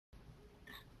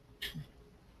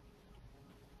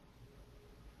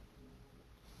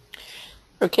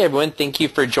Okay, everyone, thank you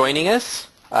for joining us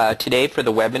today for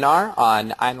the webinar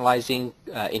on analyzing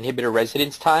inhibitor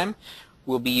residence time.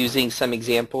 We'll be using some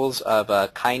examples of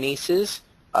kinases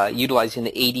utilizing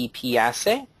the ADP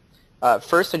assay.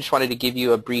 First, I just wanted to give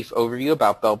you a brief overview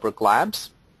about Bellbrook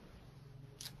Labs.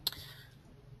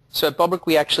 So at Bellbrook,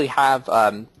 we actually have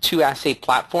two assay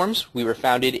platforms. We were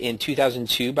founded in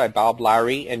 2002 by Bob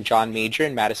Lowry and John Major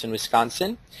in Madison,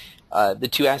 Wisconsin. The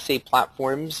two assay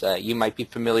platforms, you might be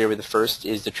familiar with. The first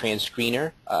is the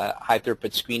Transcreener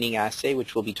high-throughput screening assay,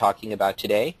 which we'll be talking about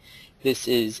today. This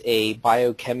is a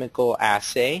biochemical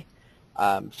assay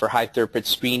for high-throughput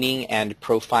screening and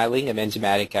profiling of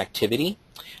enzymatic activity.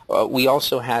 We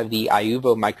also have the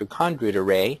IUVO microconduit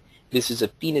array. This is a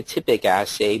phenotypic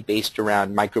assay based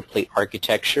around microplate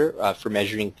architecture for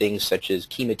measuring things such as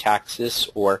chemotaxis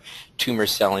or tumor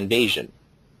cell invasion.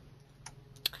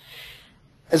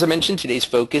 As I mentioned, today's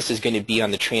focus is going to be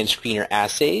on the Transcreener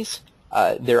assays.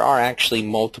 There are actually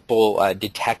multiple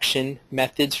detection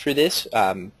methods for this.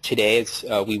 Today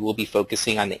we will be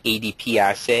focusing on the ADP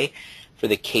assay for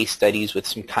the case studies with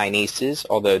some kinases,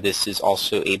 although this is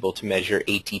also able to measure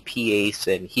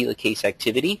ATPase and helicase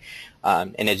activity.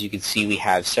 And as you can see, we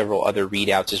have several other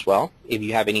readouts as well. If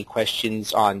you have any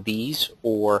questions on these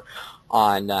or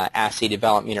on assay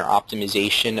development or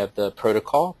optimization of the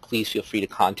protocol, please feel free to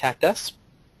contact us.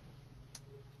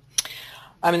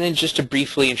 And then just to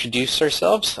briefly introduce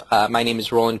ourselves, my name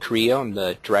is Roland Carrillo. I'm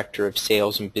the Director of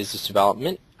Sales and Business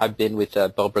Development. I've been with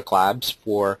Bellbrook Labs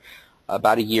for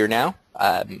about a year now,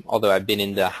 although I've been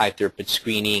in the high-throughput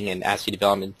screening and assay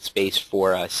development space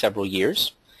for several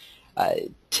years.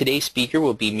 Today's speaker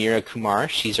will be Meera Kumar.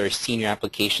 She's our Senior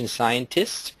Application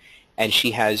Scientist, and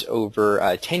she has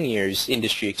over 10 years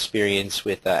industry experience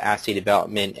with assay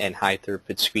development and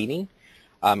high-throughput screening.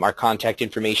 Our contact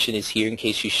information is here in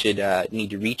case you should need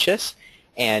to reach us.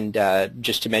 And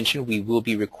just to mention, we will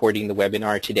be recording the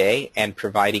webinar today and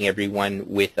providing everyone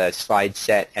with a slide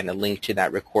set and a link to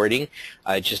that recording,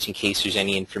 just in case there's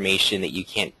any information that you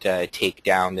can't take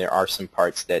down. There are some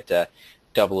parts that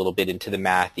delve a little bit into the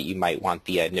math that you might want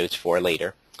the notes for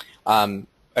later. And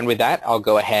with that, I'll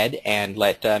go ahead and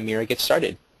let Meera get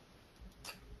started.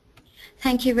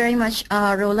 Thank you very much,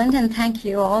 Roland, and thank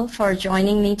you all for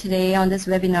joining me today on this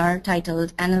webinar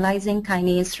titled Analyzing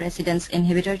Kinase Residence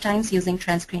Inhibitor Times Using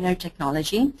Transcreener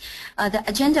Technology. The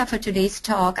agenda for today's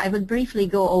talk, I will briefly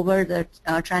go over the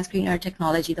Transcreener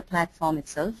technology, the platform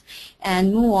itself,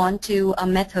 and move on to a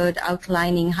method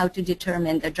outlining how to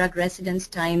determine the drug residence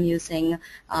time using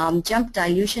jump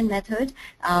dilution method.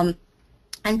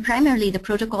 And primarily, the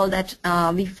protocol that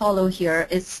we follow here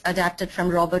is adapted from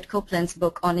Robert Copeland's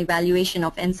book on evaluation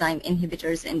of enzyme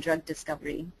inhibitors in drug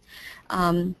discovery.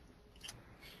 So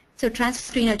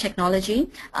Transcreener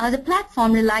technology, the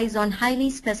platform relies on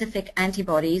highly specific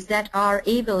antibodies that are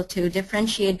able to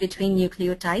differentiate between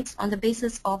nucleotides on the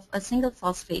basis of a single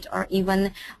phosphate or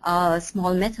even a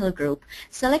small methyl group.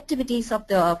 Selectivities of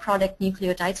the product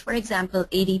nucleotides, for example,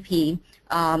 ADP,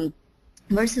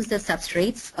 versus the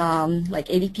substrates, like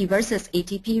ADP versus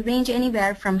ATP, range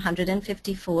anywhere from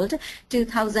 150-fold to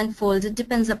 1,000-fold. It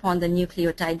depends upon the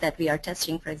nucleotide that we are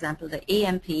testing. For example, the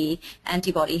AMP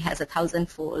antibody has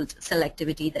 1,000-fold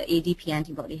selectivity. The ADP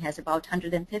antibody has about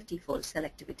 150-fold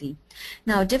selectivity.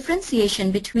 Now,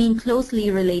 differentiation between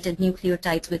closely related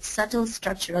nucleotides with subtle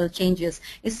structural changes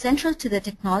is central to the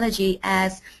technology,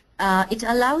 as it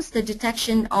allows the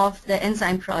detection of the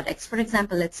enzyme products, for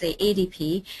example, let's say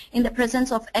ADP, in the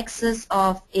presence of excess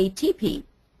of ATP.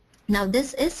 Now,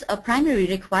 this is a primary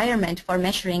requirement for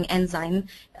measuring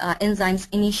enzyme's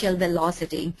initial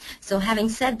velocity. So having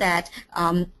said that,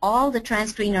 all the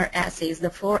Transcreener assays, the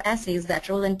 4 assays that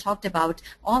Roland talked about,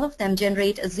 all of them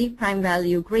generate a Z prime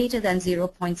value greater than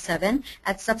 0.7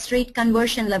 at substrate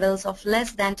conversion levels of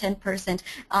less than 10%,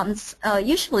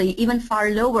 usually even far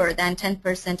lower than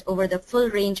 10% over the full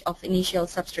range of initial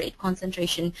substrate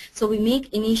concentration. So we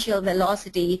make initial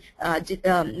velocity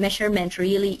measurement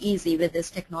really easy with this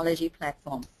technology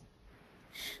platform.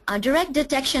 Direct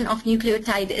detection of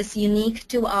nucleotide is unique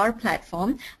to our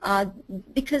platform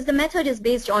because the method is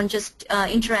based on just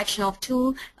interaction of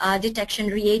 2 detection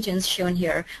reagents shown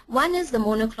here. One is the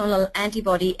monoclonal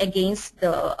antibody against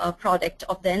the product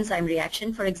of the enzyme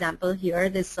reaction. For example, here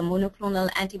this is a monoclonal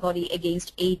antibody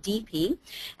against ADP,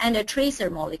 and a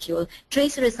tracer molecule.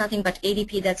 Tracer is nothing but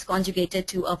ADP that's conjugated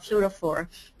to a fluorophore.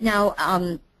 Now,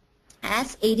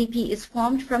 as ADP is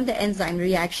formed from the enzyme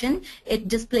reaction, it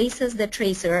displaces the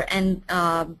tracer and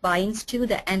binds to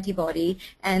the antibody,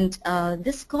 and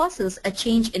this causes a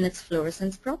change in its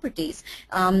fluorescence properties.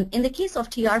 In the case of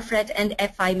TR-FRET and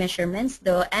FI measurements,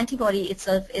 the antibody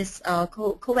itself is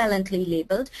covalently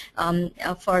labeled.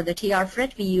 For the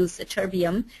TR-FRET, we use a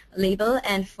terbium label,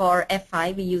 and for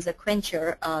FI, we use a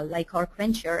quencher, Lycor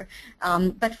quencher.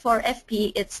 But for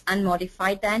FP, it's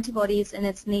unmodified. The antibody is in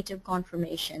its native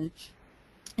conformation.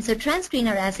 So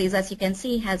transcreener assays, as you can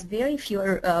see, have very few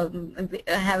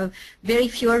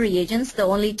reagents. The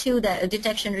only two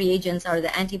detection reagents are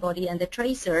the antibody and the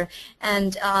tracer.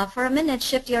 And for a minute,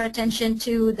 shift your attention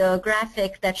to the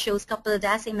graphic that shows coupled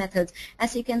assay methods.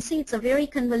 As you can see, it's a very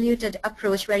convoluted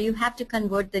approach where you have to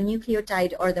convert the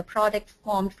nucleotide or the product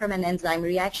formed from an enzyme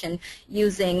reaction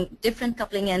using different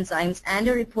coupling enzymes and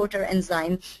a reporter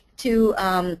enzyme to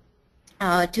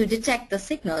detect the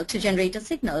signal, to generate a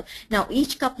signal. Now,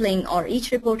 each coupling or each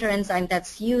reporter enzyme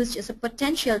that's used is a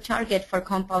potential target for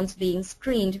compounds being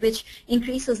screened, which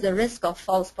increases the risk of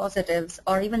false positives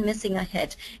or even missing a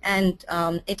hit. And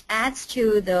it adds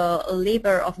to the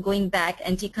labor of going back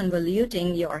and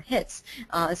deconvoluting your hits.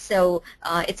 So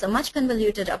it's a much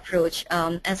convoluted approach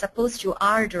as opposed to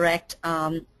our direct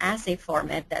assay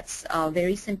format that's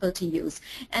very simple to use.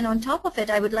 And on top of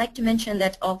it, I would like to mention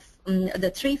that of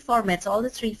the three formats, all the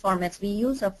three formats, we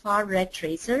use a far red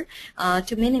tracer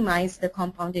to minimize the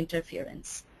compound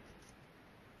interference.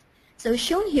 So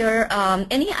shown here,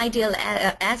 any ideal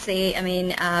assay, I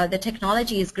mean, the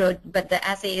technology is good, but the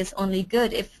assay is only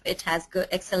good if it has good,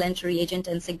 excellent reagent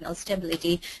and signal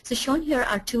stability. So shown here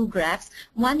are two graphs.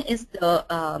 One is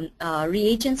the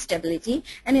reagent stability,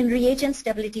 and in reagent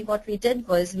stability, what we did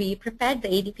was we prepared the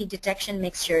ADP detection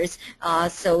mixtures.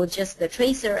 So just the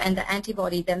tracer and the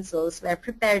antibody themselves were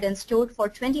prepared and stored for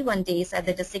 21 days at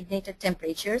the designated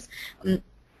temperatures.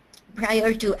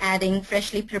 Prior to adding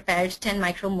freshly prepared 10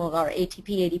 micromolar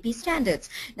ATP-ADP standards.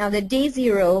 Now the day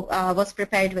 0 was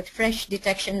prepared with fresh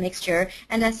detection mixture,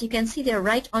 and as you can see they're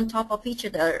right on top of each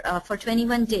other. For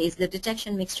 21 days the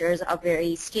detection mixtures are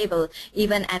very stable.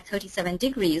 Even at 37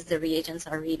 degrees the reagents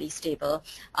are really stable.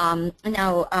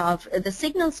 Now the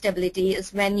signal stability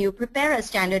is when you prepare a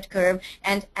standard curve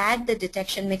and add the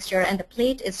detection mixture, and the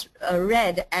plate is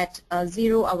red at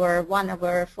 0 hour, 1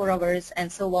 hour, 4 hours,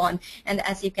 and so on. And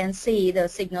as you can see, the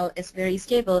signal is very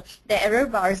stable. The error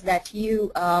bars that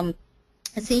you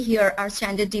see here are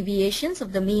standard deviations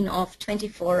of the mean of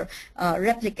 24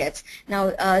 replicates.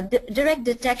 Now, direct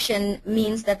detection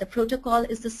means that the protocol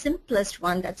is the simplest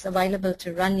one that's available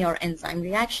to run your enzyme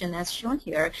reaction, as shown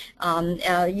here.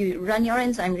 You run your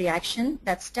enzyme reaction,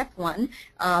 that's step 1.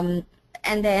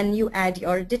 And then you add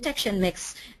your detection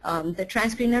mix, the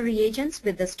transcreener reagents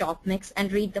with the stop mix,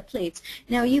 and read the plates.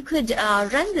 Now you could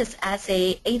run this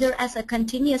assay either as a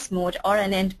continuous mode or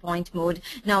an endpoint mode.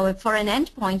 Now for an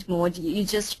endpoint mode, you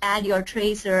just add your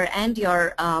tracer and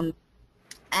your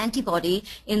antibody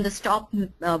in the stop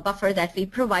buffer that we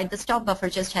provide. The stop buffer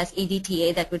just has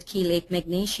ADTA that would chelate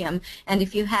magnesium, and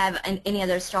if you have any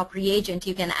other stop reagent,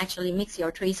 you can actually mix your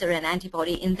tracer and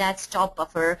antibody in that stop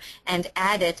buffer and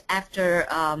add it after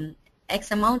X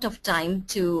amount of time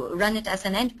to run it as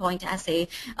an endpoint assay.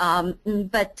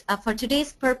 But for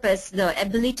today's purpose, the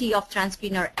ability of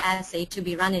Transcreener assay to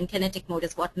be run in kinetic mode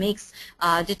is what makes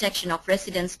detection of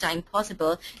residence time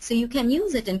possible. So you can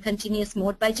use it in continuous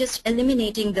mode by just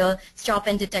eliminating the stop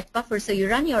and detect buffer. So you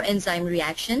run your enzyme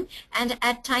reaction, and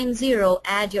at time 0,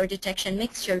 add your detection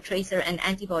mixture, tracer, and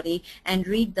antibody, and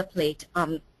read the plate.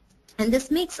 And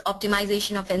this makes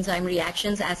optimization of enzyme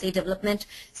reactions assay development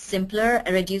simpler,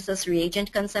 reduces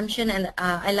reagent consumption, and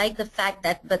I like the fact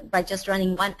that by just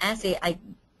running one assay, I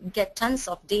get tons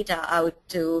of data out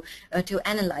to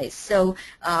analyze. So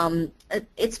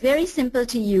it's very simple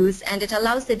to use, and it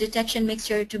allows the detection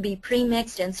mixture to be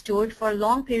pre-mixed and stored for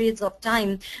long periods of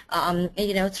time.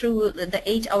 You know, through the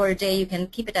 8-hour day, you can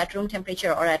keep it at room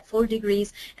temperature or at 4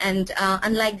 degrees. And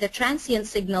unlike the transient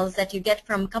signals that you get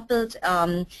from coupled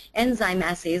enzyme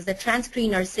assays, the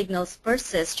transcreener signals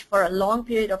persist for a long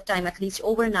period of time, at least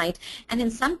overnight. And in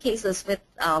some cases with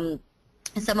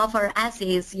some of our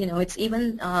assays, you know, it's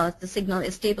even the signal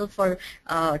is stable for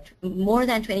more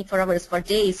than 24 hours, for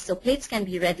days. So plates can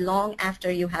be read long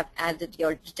after you have added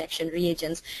your detection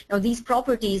reagents. Now, these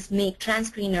properties make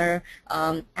Transcreener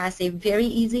assay very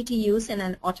easy to use in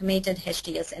an automated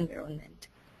HTS environment.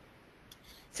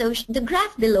 So the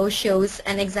graph below shows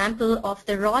an example of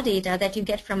the raw data that you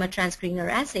get from a Transcreener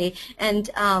assay, and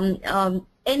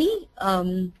any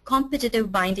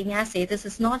competitive binding assay, this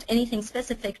is not anything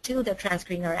specific to the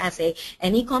Transcreener assay,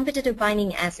 any competitive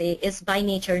binding assay is by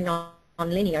nature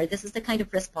nonlinear. This is the kind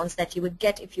of response that you would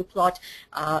get if you plot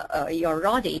your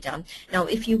raw data. Now,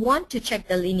 if you want to check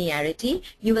the linearity,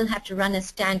 you will have to run a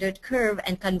standard curve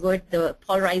and convert the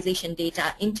polarization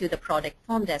data into the product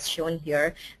form that's shown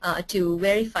here to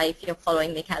verify if you're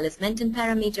following Michaelis-Menten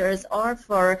parameters, or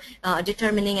for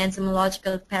determining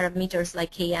enzymological parameters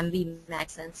like Km,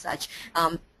 Vmax, and such.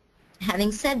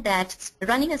 Having said that,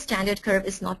 running a standard curve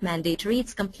is not mandatory.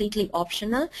 It's completely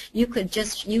optional. You could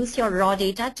just use your raw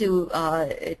data to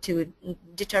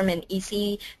determine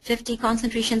EC50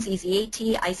 concentrations,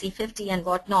 EC80, IC50, and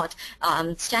whatnot.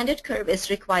 Standard curve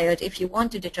is required if you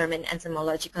want to determine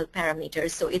enzymological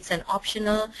parameters. So it's an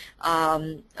optional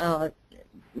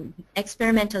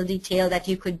experimental detail that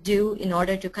you could do in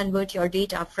order to convert your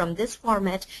data from this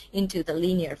format into the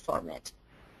linear format.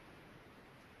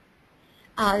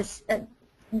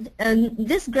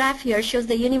 This graph here shows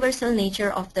the universal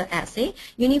nature of the assay.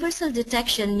 Universal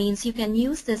detection means you can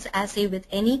use this assay with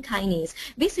any kinase.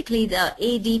 Basically, the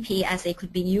ADP assay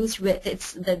could be used with,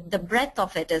 the breadth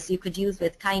of it is you could use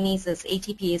with kinases,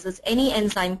 ATPases, any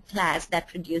enzyme class that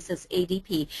produces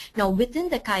ADP. Now, within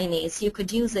the kinase, you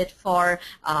could use it for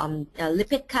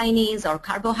lipid kinase or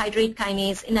carbohydrate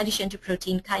kinase in addition to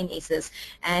protein kinases.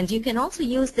 And you can also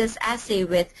use this assay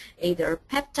with either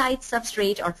peptide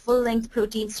substrate or full-length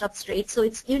protein substrate. So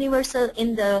it's universal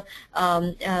in the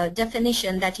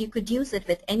definition that you could use it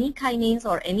with any kinase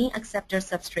or any acceptor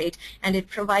substrate, and it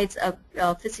provides a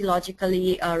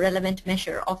physiologically relevant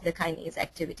measure of the kinase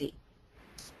activity.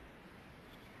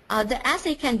 The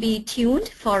assay can be tuned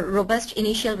for robust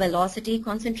initial velocity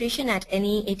concentration at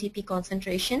any ATP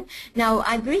concentration. Now,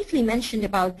 I briefly mentioned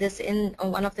about this in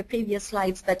one of the previous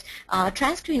slides, but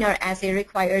Transcreener assay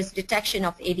requires detection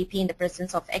of ADP in the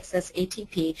presence of excess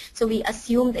ATP. So we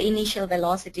assume the initial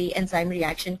velocity enzyme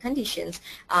reaction conditions.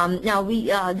 Now,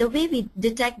 the way we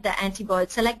detect the antibody,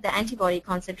 select the antibody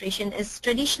concentration is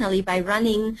traditionally by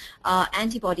running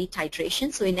antibody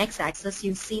titration. So in x-axis,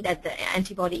 you see that the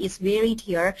antibody is varied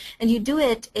here, and you do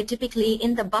it typically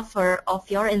in the buffer of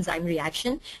your enzyme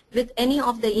reaction with any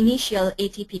of the initial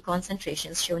ATP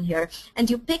concentrations shown here. And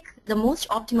you pick the most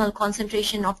optimal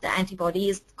concentration of the antibody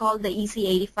is called the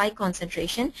EC85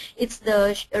 concentration. It's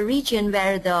the region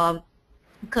where the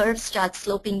curve starts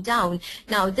sloping down.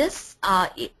 Now this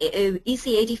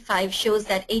EC85 shows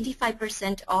that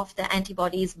 85% of the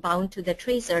antibody is bound to the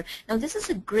tracer. Now this is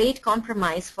a great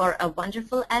compromise for a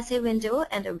wonderful assay window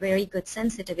and a very good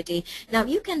sensitivity. Now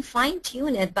you can fine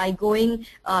tune it by going,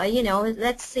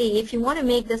 let's say if you want to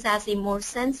make this assay more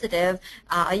sensitive,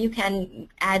 you can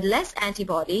add less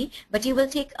antibody, but you will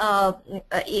take,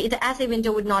 the assay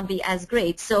window would not be as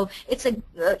great. So it's a,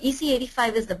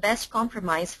 EC85 is the best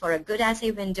compromise for a good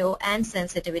assay window and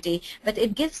sensitivity, but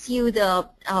it gives you the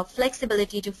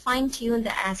flexibility to fine-tune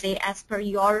the assay as per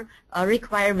your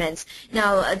requirements.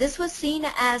 Now, this was seen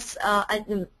as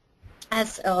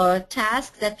a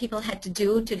task that people had to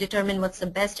do to determine what's the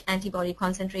best antibody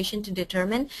concentration to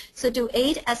determine. So to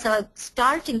aid as a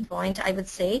starting point, I would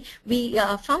say, we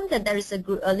found that there is a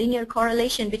linear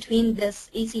correlation between this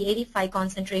EC85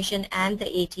 concentration and the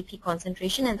ATP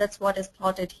concentration, and that's what is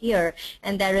plotted here.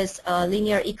 And there is a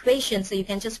linear equation, so you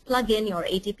can just plug in your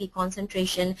ATP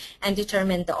concentration and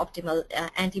determine the optimal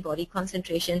antibody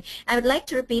concentration. I would like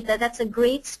to repeat that that's a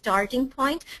great starting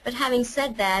point, but having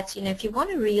said that, if you want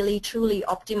to really truly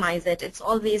optimize it, it's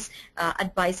always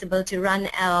advisable to run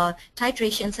a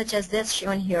titration such as this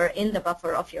shown here in the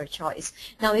buffer of your choice.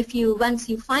 Now, once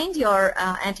you find your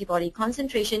antibody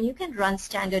concentration, you can run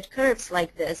standard curves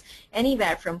like this,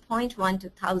 anywhere from 0.1 to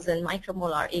 1000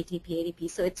 micromolar ATP.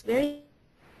 So it's very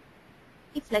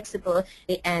flexible,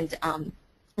 and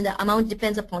the amount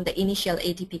depends upon the initial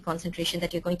ATP concentration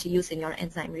that you're going to use in your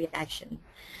enzyme reaction.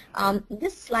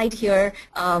 This slide here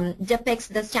depicts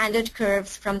the standard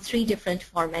curves from 3 different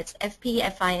formats, FP,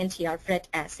 FI, and TR-FRET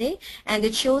assay, and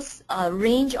it shows a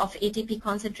range of ATP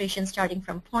concentration starting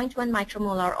from 0.1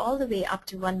 micromolar all the way up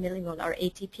to 1 millimolar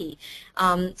ATP.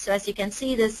 So as you can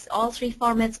see, all 3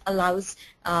 formats allows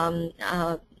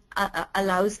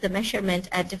the measurement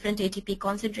at different ATP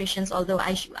concentrations, although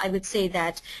I would say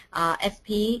that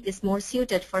FP is more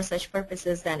suited for such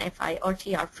purposes than FI or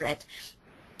TR-FRET.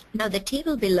 Now the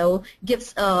table below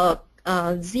gives a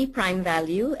Z prime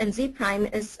value, and Z prime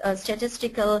is a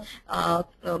statistical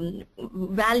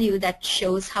value that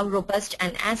shows how robust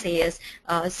an assay is.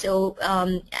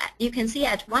 You can see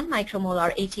at 1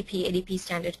 micromolar ATP ADP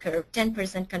standard curve,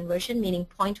 10% conversion, meaning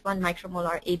 0.1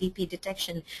 micromolar ADP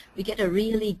detection, we get a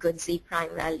really good Z prime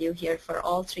value here for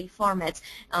all three formats.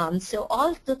 So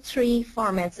all the three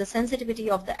formats, the sensitivity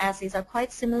of the assays are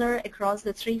quite similar across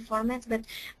the three formats, but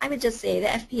I would just say the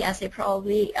FP assay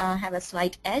probably have a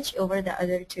slight edge over the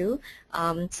other two.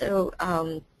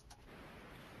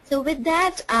 So with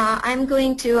that,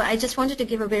 I just wanted to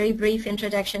give a very brief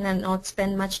introduction and not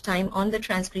spend much time on the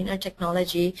Transcreener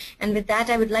technology. And with that,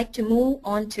 I would like to move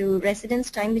on to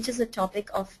residence time, which is the topic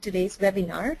of today's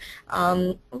webinar.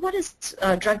 What is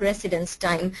drug residence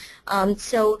time?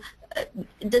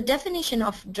 The definition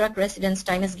of drug residence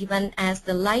time is given as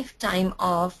the lifetime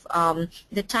of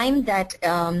the time that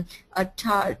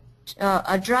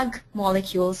a drug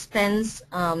molecule spends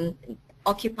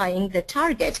occupying the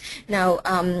target. Now,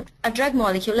 a drug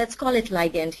molecule, let's call it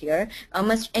ligand here,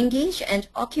 must engage and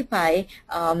occupy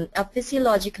a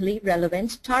physiologically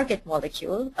relevant target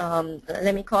molecule.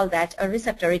 Let me call that a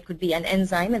receptor. It could be an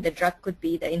enzyme, and the drug could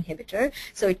be the inhibitor.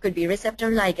 So it could be receptor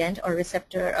ligand or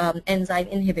receptor enzyme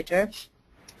inhibitor.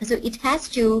 So it has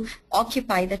to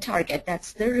occupy the target.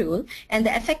 That's the rule. And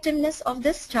the effectiveness of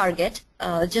this target,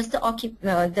 just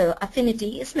the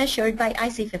affinity, is measured by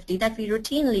IC50 that we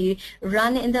routinely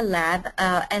run in the lab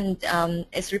and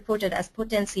is reported as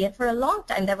potency. And for a long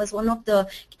time, that was one of the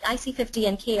IC50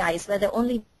 and KIs were the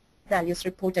only values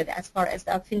reported as far as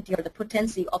the affinity or the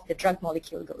potency of the drug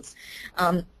molecule goes.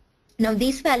 Now,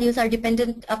 these values are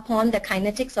dependent upon the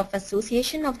kinetics of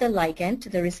association of the ligand to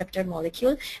the receptor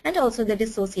molecule and also the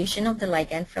dissociation of the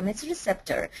ligand from its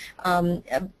receptor.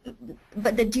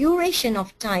 But the duration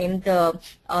of time, the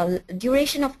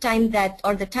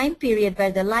time period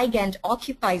where the ligand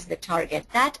occupies the target,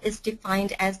 that is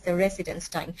defined as the residence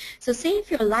time. So say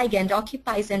if your ligand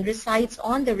occupies and resides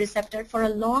on the receptor for a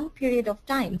long period of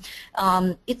time,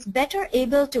 it's better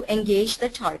able to engage the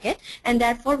target and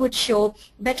therefore would show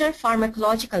better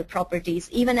pharmacological properties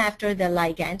even after the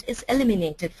ligand is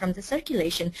eliminated from the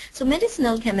circulation. So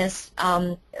medicinal chemists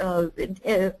are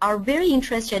very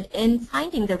interested in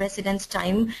finding the residence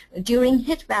time during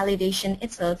hit validation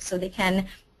itself, so they can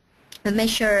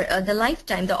measure the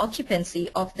lifetime, the occupancy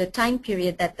of the time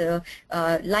period that the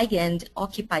ligand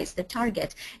occupies the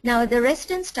target. Now, the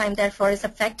residence time, therefore, is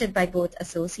affected by both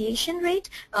association rate,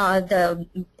 the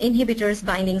inhibitors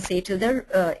binding, say, to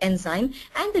the enzyme,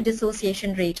 and the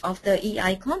dissociation rate of the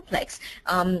EI complex.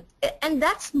 And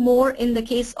that's more in the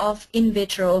case of in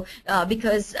vitro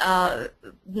because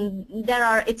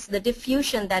it's the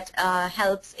diffusion that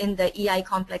helps in the EI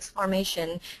complex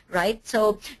formation, right?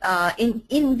 So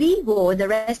in vivo, the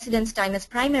residence time is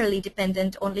primarily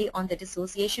dependent only on the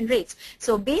dissociation rates.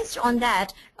 So based on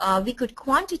that, we could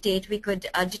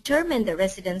determine the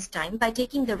residence time by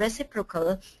taking the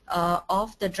reciprocal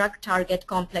of the drug target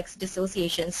complex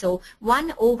dissociation. So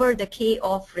 1 over the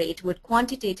K-off rate would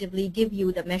quantitatively give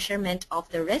you the measurement of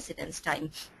the residence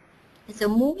time. So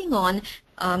moving on,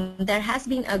 there has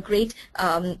been a great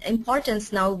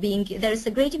importance now being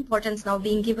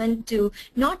given to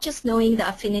not just knowing the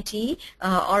affinity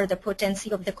or the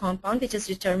potency of the compound, which is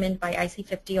determined by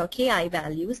IC50 or Ki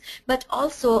values, but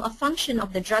also a function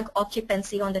of the drug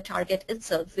occupancy on the target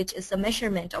itself, which is a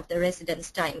measurement of the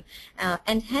residence time,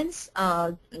 and hence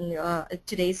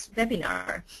today's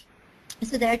webinar.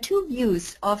 So there are two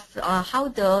views of how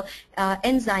the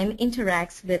enzyme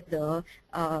interacts with the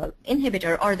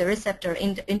inhibitor or the receptor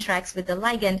interacts with the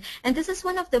ligand, and this is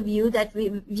one of the views that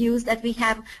we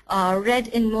have read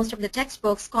in most of the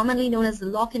textbooks, commonly known as the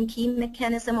lock and key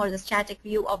mechanism or the static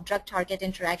view of drug target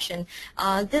interaction.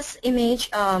 This image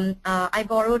I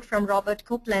borrowed from Robert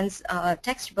Copeland's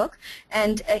textbook,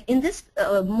 and in this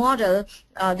model,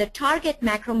 the target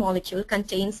macromolecule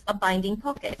contains a binding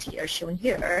pocket here, shown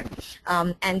here,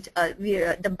 and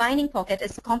the binding pocket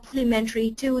is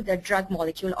complementary to the drug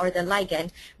molecule or the ligand,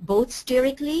 both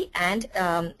sterically and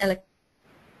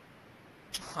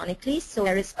electronically. So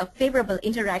there is a favorable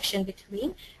interaction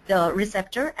between the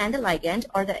receptor and the ligand,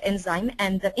 or the enzyme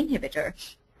and the inhibitor,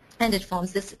 and it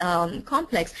forms this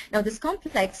complex. Now, this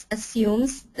complex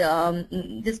assumes,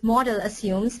 this model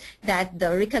assumes that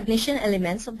the recognition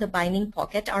elements of the binding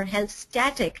pocket are held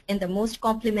static in the most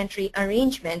complementary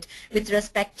arrangement with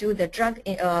respect to the drug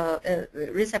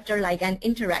receptor-ligand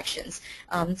interactions.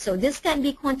 So this can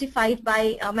be quantified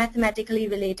by mathematically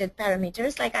related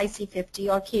parameters like IC50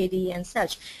 or KD and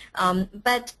such.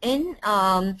 But in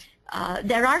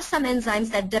There are some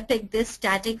enzymes that depict this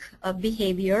static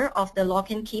behavior of the lock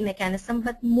and key mechanism,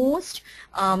 but most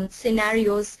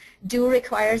scenarios do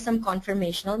require some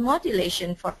conformational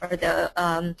modulation for the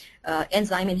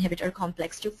enzyme inhibitor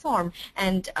complex to form.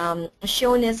 And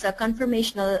shown is a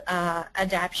conformational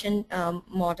adaptation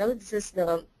model. This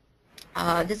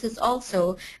is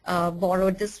also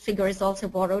borrowed. This figure is also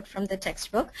borrowed from the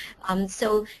textbook.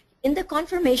 So in the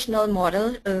conformational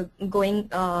model, going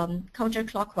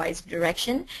counterclockwise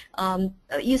direction,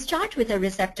 you start with a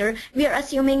receptor. We are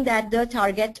assuming that the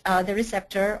target, the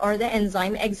receptor or the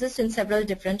enzyme exists in several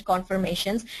different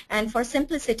conformations. And for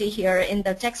simplicity here in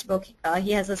the textbook,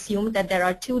 he has assumed that there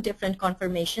are two different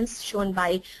conformations shown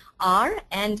by R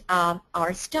and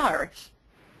R star.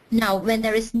 Now, when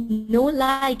there is no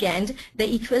ligand, the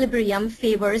equilibrium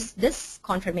favors this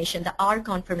conformation, the R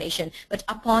conformation. But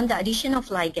upon the addition of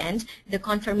ligand, the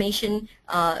conformation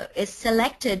is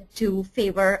selected to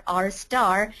favor R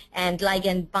star, and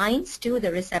ligand binds to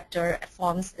the receptor,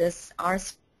 forms this R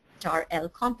star L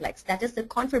complex. That is the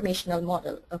conformational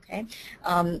model. Okay.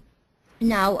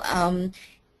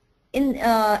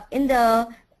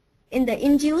 In the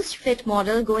induced fit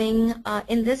model, going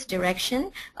in this direction,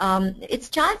 it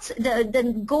starts,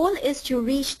 the goal is to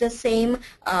reach the same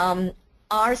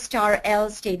R star L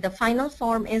state. The final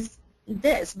form is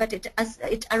this, but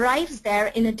it arrives there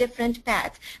in a different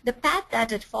path. The path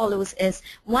that it follows is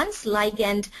once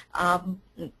ligand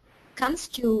comes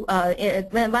to,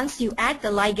 once you add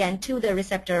the ligand to the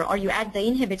receptor or you add the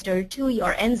inhibitor to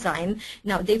your enzyme,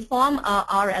 now they form a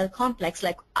RL complex.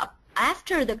 Like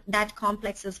after that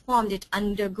complex is formed, it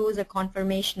undergoes a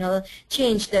conformational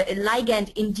change. The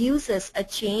ligand induces a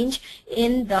change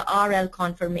in the RL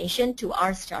conformation to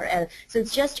R star L. So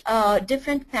it's just a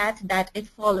different path that it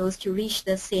follows to reach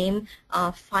the same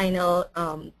final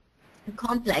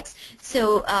complex.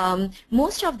 So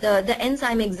most of the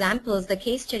enzyme examples, the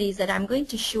case studies that I'm going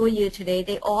to show you today,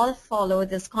 they all follow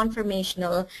this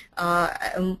conformational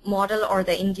model or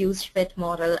the induced fit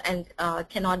model, and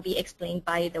cannot be explained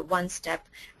by the one-step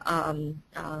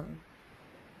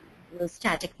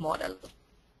static model.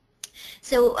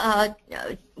 So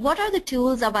what are the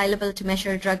tools available to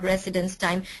measure drug residence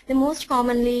time? The most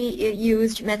commonly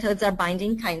used methods are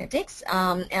binding kinetics,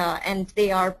 and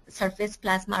they are surface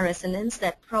plasma resonance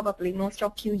that probably most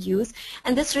of you use.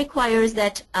 And this requires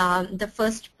that the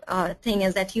first thing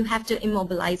is that you have to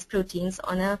immobilize proteins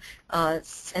on a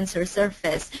sensor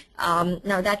surface.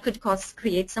 Now that could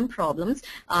create some problems.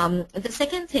 The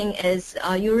second thing is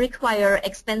you require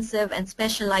expensive and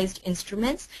specialized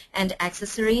instruments and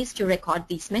accessories to record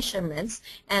these measurements,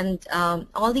 and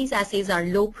all these assays are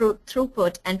low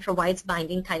throughput and provides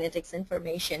binding kinetics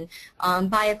information.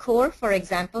 Biocore, for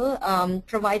example,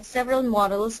 provides several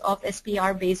models of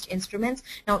SPR based instruments.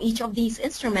 Now each of these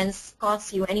instruments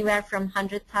costs you anywhere from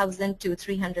 100,000 to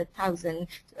 300,000,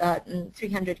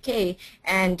 300K,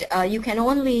 and you can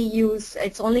only use,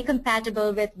 it's only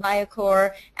compatible with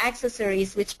Biocore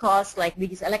accessories, which cost, like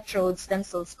these electrodes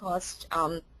themselves cost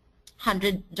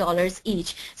 $100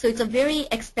 each. So it's a very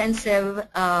expensive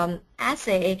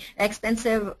assay,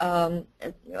 expensive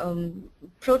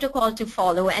protocol to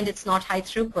follow, and it's not high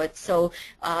throughput. So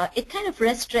it kind of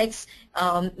restricts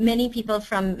many people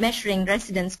from measuring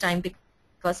residence time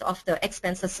because of the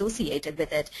expense associated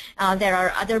with it. There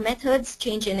are other methods,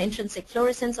 change in intrinsic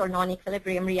fluorescence or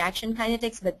non-equilibrium reaction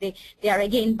kinetics, but they are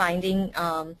again binding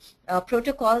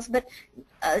protocols. But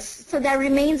so there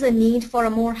remains a need for a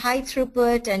more high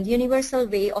throughput and universal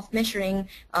way of measuring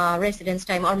residence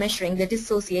time, or measuring the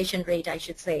dissociation rate, I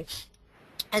should say.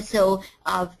 And so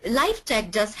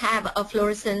LifeTech does have a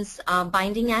fluorescence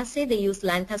binding assay. They use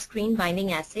Transcreener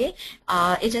binding assay.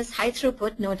 It is high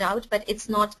throughput, no doubt, but it's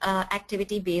not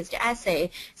activity-based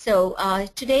assay. So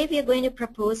today we are going to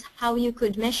propose how you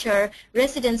could measure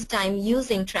residence time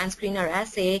using Transcreener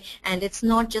assay, and it's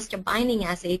not just a binding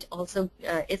assay. It also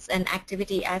it's an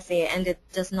activity assay, and it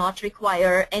does not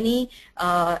require any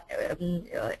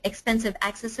expensive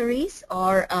accessories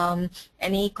or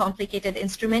any complicated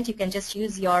instrument. You can just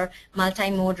use your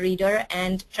multi-mode reader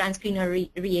and Transcreener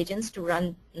reagents to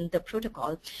run the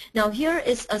protocol. Now here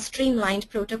is a streamlined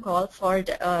protocol for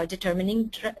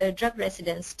determining drug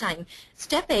residence time.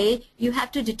 Step A, you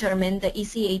have to determine the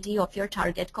EC80 of your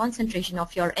target concentration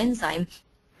of your enzyme.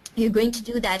 you're going to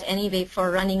do that anyway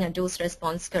for running a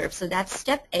dose-response curve. So that's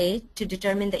step A, to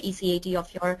determine the EC80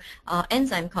 of your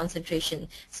enzyme concentration.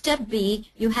 Step B,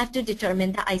 you have to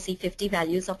determine the IC50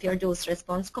 values of your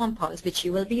dose-response compounds, which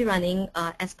you will be running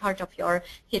as part of your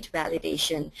hit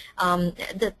validation.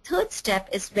 The third step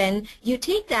is when you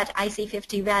take that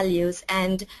IC50 values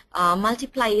and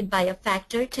multiply it by a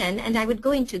factor 10, and I would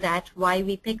go into that, why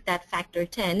we pick that factor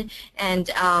 10, and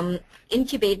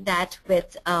incubate that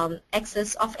with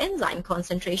excess of enzyme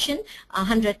concentration,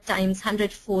 100 times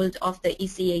 100-fold of the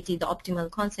EC80, the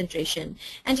optimal concentration.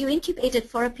 And you incubate it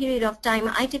for a period of time.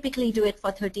 I typically do it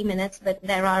for 30 minutes, but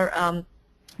there are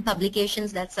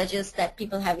publications that suggest that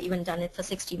people have even done it for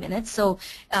 60 minutes. So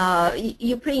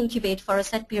you pre-incubate for a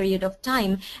set period of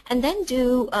time and then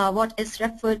do what is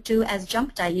referred to as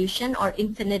jump dilution or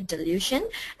infinite dilution.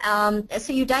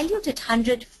 So you dilute it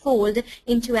 100-fold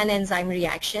into an enzyme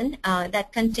reaction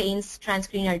that contains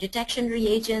transcreener detection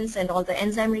reagents and all the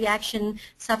enzyme reaction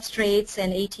substrates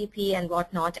and ATP and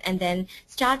whatnot, and then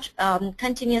start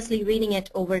continuously reading it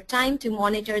over time to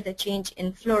monitor the change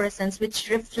in fluorescence, which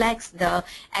reflects the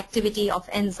activity of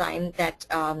enzyme that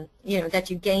that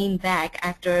you gain back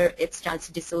after it starts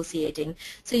dissociating.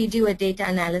 So you do a data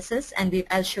analysis, and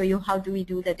I'll show you how do we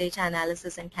do the data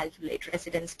analysis and calculate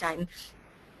residence time.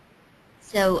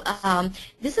 So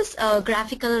this is a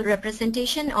graphical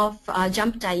representation of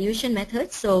jump dilution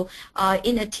method. So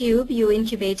in a tube, you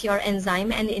incubate your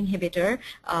enzyme and inhibitor,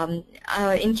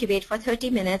 incubate for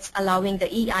 30 minutes, allowing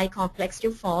the EI complex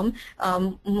to form,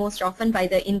 most often by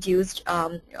the induced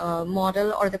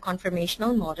model or the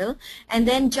conformational model, and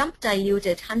then jump dilute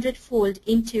it 100-fold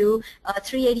into a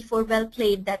 384 well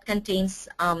plate that contains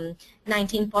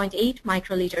 19.8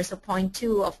 microliters, so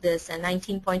 0.2 of this, and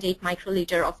 19.8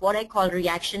 microliter of what I call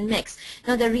reaction mix.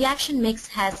 Now the reaction mix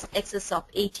has excess of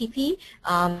ATP,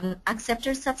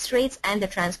 acceptor substrates, and the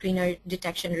transcreener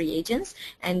detection reagents,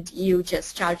 and you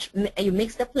just you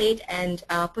mix the plate and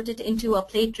put it into a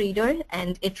plate reader,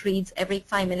 and it reads every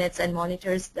 5 minutes and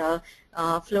monitors the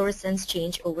fluorescence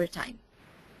change over time.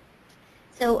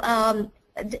 So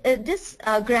this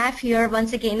graph here,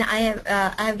 once again, I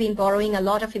have been borrowing a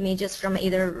lot of images from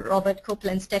either Robert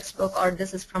Copeland's textbook, or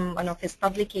this is from one of his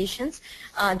publications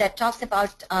that talks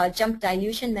about jump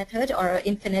dilution method or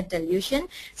infinite dilution.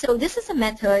 So this is a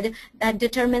method that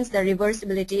determines the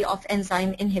reversibility of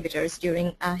enzyme inhibitors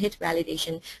during hit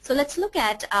validation. So let's look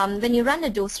at when you run a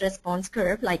dose response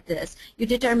curve like this, you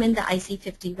determine the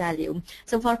IC50 value.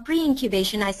 So for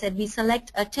pre-incubation, I said we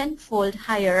select a 10-fold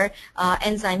higher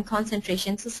enzyme concentration,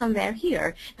 so somewhere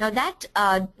here. Now that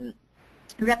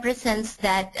represents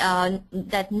that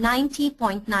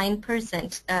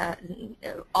 90.9%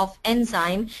 of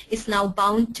enzyme is now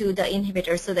bound to the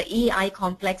inhibitor. So the EI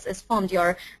complex is formed.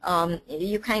 You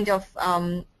kind of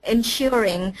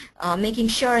ensuring, making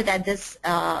sure that this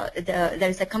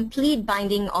there's a complete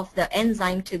binding of the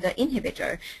enzyme to the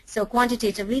inhibitor. So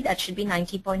quantitatively, that should be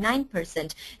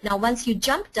 90.9%. Now, once you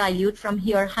jump dilute from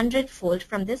here 100-fold,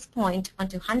 from this point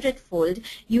onto 100-fold,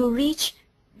 you reach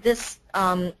this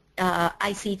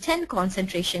IC10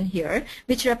 concentration here,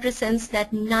 which represents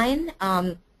that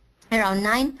around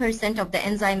 9% of the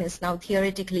enzyme is now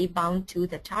theoretically bound to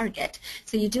the target.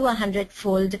 So you do a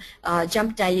 100-fold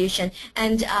jump dilution.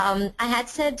 And I had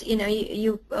said,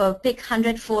 you pick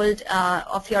 100-fold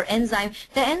of your enzyme.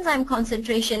 The enzyme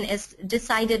concentration is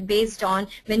decided based on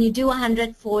when you do a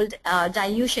 100-fold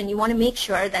dilution, you want to make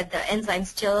sure that the enzyme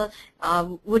still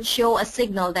would show a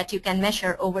signal that you can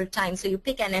measure over time. So you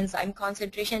pick an enzyme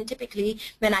concentration. Typically,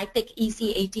 when I pick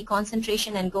EC80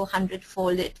 concentration and go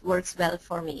 100-fold, it works well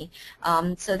for me.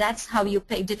 So that's how you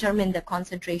determine the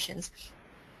concentrations.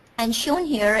 And shown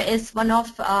here is one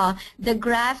of the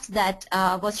graphs that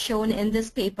was shown in this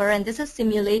paper, and this is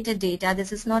simulated data.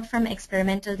 This is not from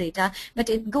experimental data, but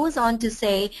it goes on to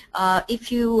say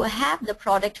if you have the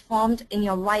product formed in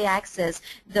your y-axis,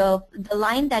 the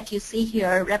line that you see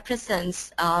here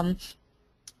represents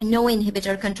no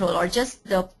inhibitor control, or just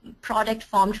the product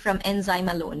formed from enzyme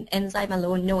alone,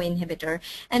 no inhibitor.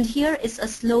 And here is a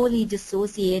slowly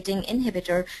dissociating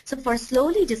inhibitor. So for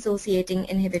slowly dissociating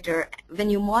inhibitor, when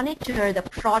you monitor the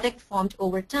product formed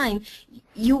over time,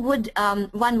 you would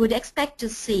one would expect to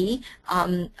see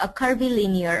a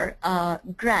curvilinear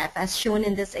graph as shown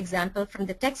in this example from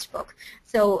the textbook.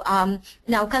 So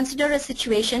now consider a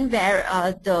situation where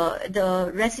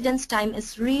the residence time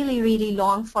is really, really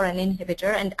long for an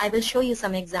inhibitor, and I will show you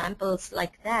some examples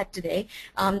like that today.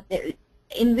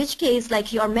 In which case,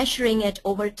 like, you're measuring it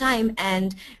over time,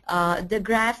 and the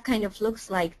graph kind of looks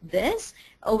like this.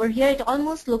 Over here, it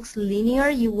almost looks linear.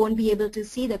 You won't be able to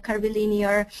see the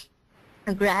curvilinear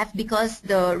graph because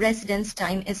the residence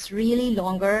time is really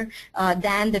longer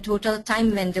than the total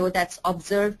time window that's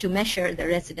observed to measure the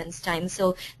residence time.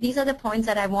 So these are the points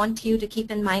that I want you to keep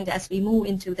in mind as we move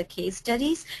into the case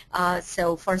studies.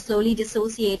 So for slowly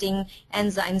dissociating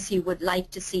enzymes, you would like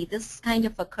to see this kind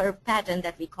of a curve pattern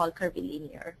that we call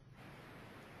curvilinear.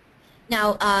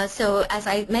 Now, so as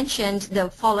I mentioned, the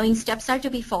following steps are to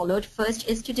be followed. First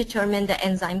is to determine the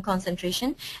enzyme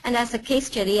concentration. And as a case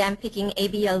study, I'm picking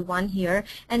ABL1 here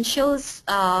and shows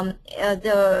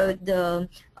the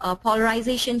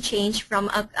polarization change from,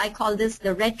 I call this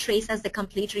the red trace as the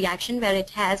complete reaction, where it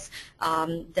has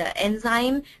the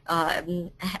enzyme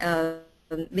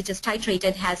which is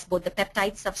titrated, has both the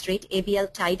peptide substrate,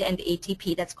 ABL tide, and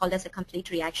ATP. That's called as a complete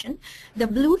reaction. The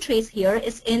blue trace here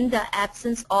is in the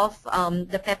absence of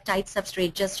the peptide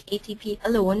substrate, just ATP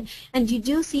alone. And you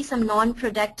do see some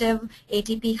non-productive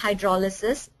ATP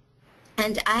hydrolysis.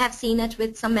 And I have seen it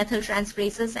with some methyl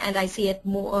transferases, and I see it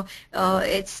more,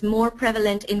 it's more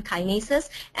prevalent in kinases.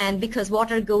 And because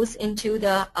water goes into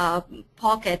the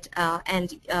pocket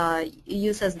and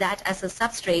uses that as a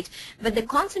substrate. But the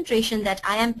concentration that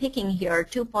I am picking here,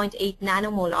 2.8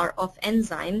 nanomolar of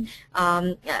enzyme,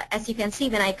 as you can see,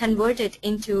 when I convert it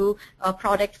into a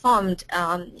product formed,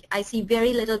 I see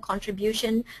very little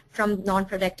contribution from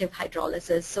non-productive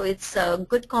hydrolysis. So it's a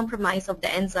good compromise of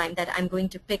the enzyme that I'm going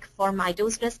to pick for my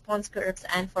dose response curves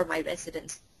and for my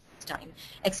residence time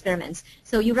experiments.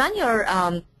 So you run your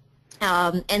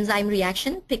enzyme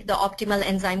reaction, pick the optimal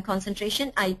enzyme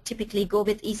concentration. I typically go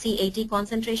with EC80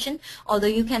 concentration, although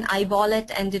you can eyeball it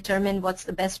and determine what's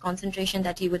the best concentration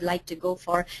that you would like to go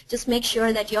for. Just make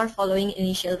sure that you're following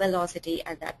initial velocity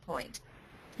at that point.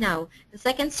 Now, the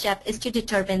second step is to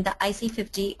determine the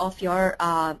IC50 of your,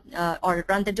 or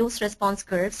run the dose response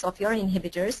curves of your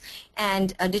inhibitors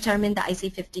and determine the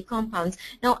IC50 compounds.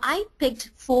 Now, I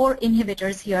picked 4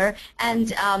 inhibitors here,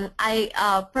 and I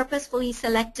purposefully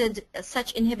selected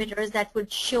such inhibitors that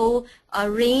would show a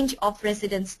range of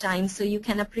residence time, so you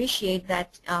can appreciate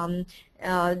that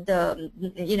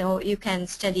you can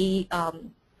study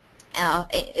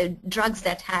drugs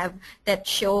that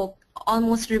show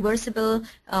almost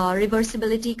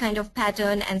reversibility kind of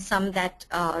pattern, and some that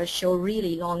show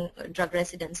really long drug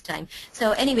residence time.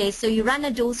 So anyway, so you run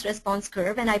a dose response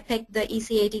curve, and I picked the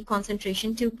EC80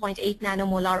 concentration, 2.8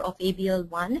 nanomolar of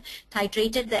ABL1,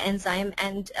 titrated the enzyme,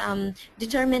 and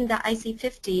determined the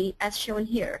IC50 as shown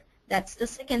here. That's the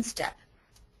second step.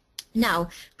 Now,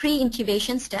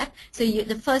 pre-incubation step. So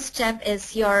the first step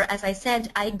is as I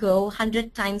said, I go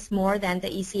 100 times more than the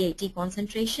EC80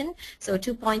 concentration. So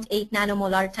 2.8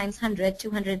 nanomolar times 100,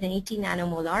 280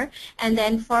 nanomolar. And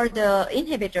then for the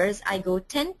inhibitors, I go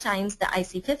 10 times the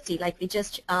IC50, like we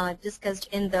just discussed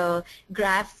in the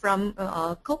graph from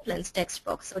Copeland's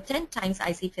textbook. So 10 times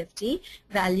IC50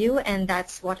 value, and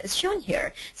that's what is shown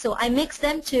here. So I mix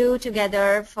them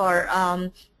together for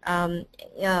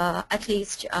at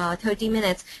least 30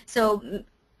 minutes. So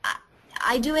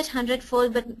I do it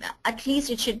 100-fold, but at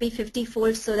least it should be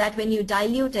 50-fold, so that when you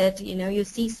dilute it, you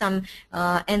see some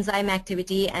enzyme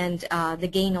activity and the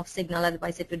gain of signal.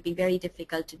 Otherwise, it would be very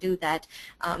difficult to do that.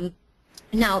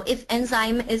 Now, if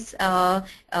enzyme is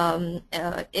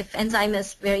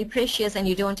very precious and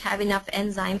you don't have enough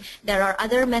enzyme, there are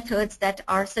other methods that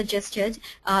are suggested,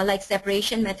 like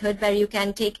separation method, where you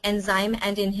can take enzyme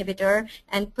and inhibitor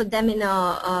and put them in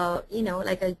a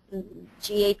like a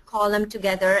G8 column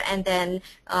together, and then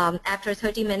after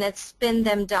 30 minutes spin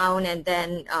them down, and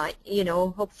then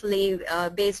hopefully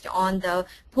based on the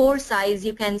pore size,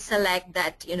 you can select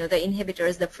that the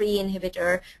inhibitors, the free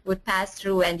inhibitor would pass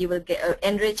through, and you will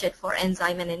enrich it for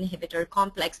enzyme and inhibitor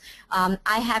complex.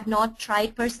 I have not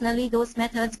tried personally those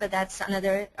methods, but that's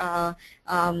another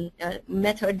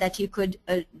method that you could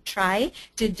try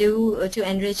to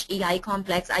enrich EI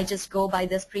complex. I just go by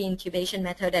this pre-incubation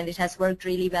method, and it has worked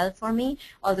really well for me,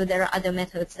 although there are other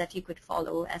methods that you could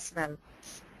follow as well.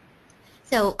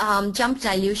 So jump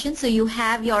dilution. So you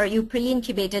have you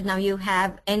pre-incubated, now you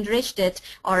have enriched it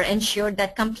or ensured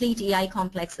that complete EI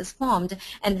complex is formed,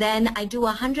 and then I do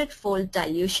a 100-fold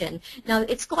dilution. Now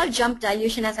it's called jump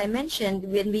dilution. As I mentioned,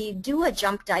 when we do a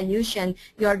jump dilution,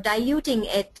 you're diluting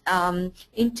it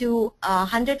into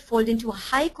 100-fold into a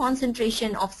high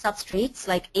concentration of substrates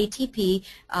like ATP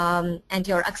and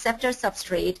your acceptor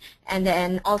substrate, and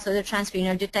then also the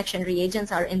transcreener detection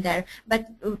reagents are in there. But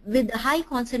with the high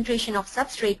concentration of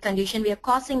substrate condition, we are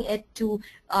causing it to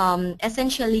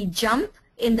essentially jump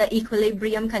in the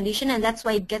equilibrium condition, and that's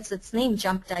why it gets its name,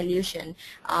 jump dilution.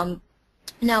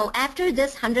 Now, after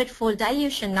this 100-fold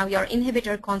dilution, now your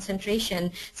inhibitor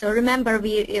concentration, so remember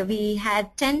we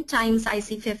had 10 times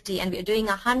IC50 and we're doing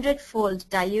 100-fold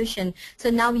dilution.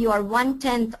 So now you are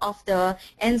 1/10 of the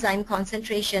enzyme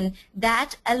concentration.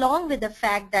 That, along with the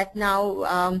fact that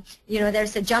now,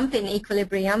 there's a jump in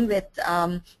equilibrium with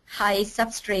high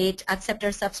substrate, acceptor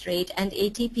substrate, and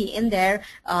ATP in there,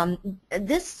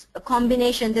 this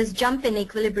combination, this jump in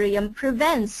equilibrium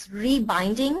prevents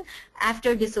rebinding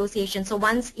after dissociation. So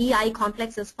once EI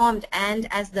complex is formed and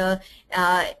as the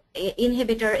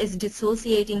inhibitor is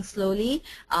dissociating slowly,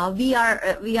 we are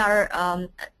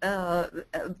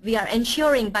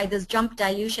ensuring by this jump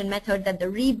dilution method that the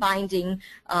rebinding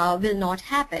will not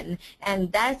happen,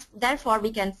 and therefore we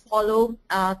can follow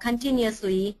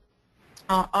continuously.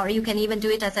 Or you can even do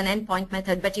it as an endpoint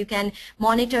method, but you can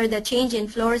monitor the change in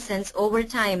fluorescence over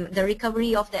time, the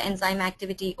recovery of the enzyme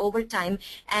activity over time,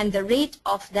 and the rate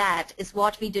of that is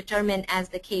what we determine as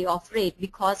the K-off rate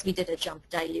because we did a jump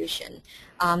dilution.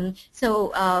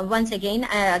 Once again,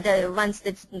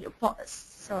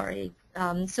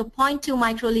 so 0.2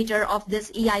 microliter of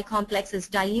this EI complex is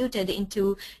diluted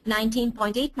into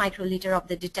 19.8 microliter of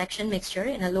the detection mixture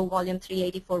in a low volume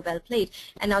 384 well plate.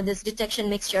 And now this detection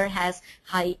mixture has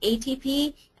high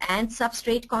ATP and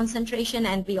substrate concentration,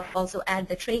 and we also add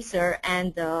the tracer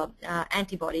and the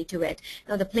antibody to it.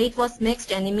 Now the plate was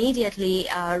mixed and immediately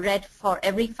read for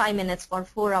every 5 minutes for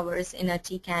 4 hours in a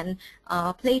TCAN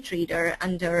plate reader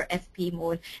under FP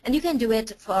mode. And you can do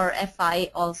it for FI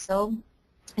also.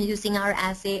 Using our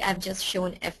assay, I've just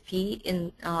shown FP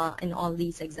in all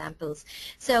these examples.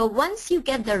 So once you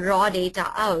get the raw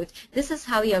data out, this is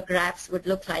how your graphs would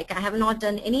look like. I have not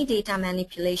done any data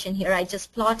manipulation here. I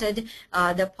just plotted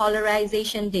the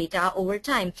polarization data over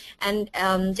time. And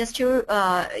just to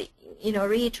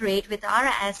reiterate, with our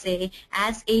assay,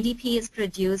 as ADP is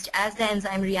produced, as the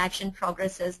enzyme reaction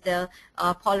progresses, the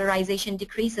polarization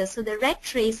decreases. So the red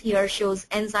trace here shows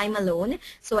enzyme alone.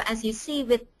 So as you see,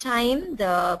 with time,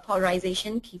 the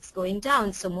polarization keeps going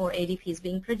down, so more ADP is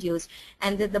being produced.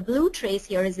 And the blue trace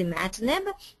here is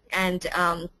imatinib, and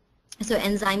so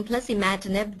enzyme plus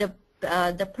imatinib.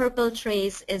 The purple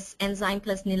trace is enzyme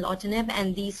plus nilotinib,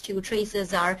 and these two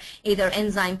traces are either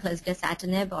enzyme plus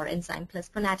dasatinib or enzyme plus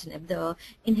ponatinib, the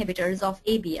inhibitors of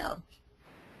ABL.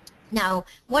 Now,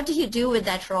 what do you do with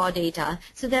that raw data?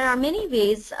 So there are many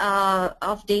ways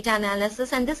of data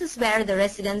analysis, and this is where the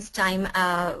residence time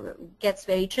gets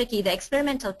very tricky. The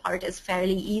experimental part is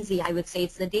fairly easy, I would say.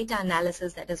 It's the data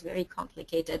analysis that is very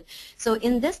complicated. So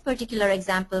in this particular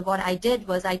example, what I did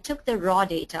was I took the raw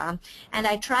data and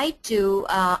I tried to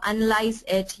analyze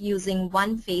it using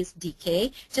one-phase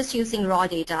decay, just using raw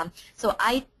data. So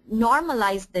I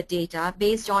normalize the data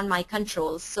based on my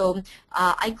controls. So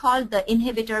I called the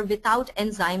inhibitor without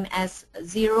enzyme as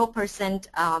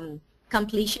 0%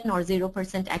 completion or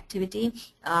 0% activity.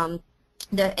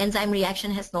 The enzyme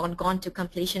reaction has not gone to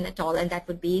completion at all, and that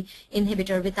would be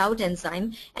inhibitor without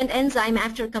enzyme. And enzyme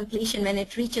after completion, when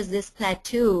it reaches this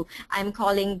plateau, I'm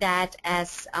calling that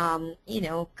as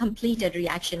completed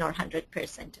reaction or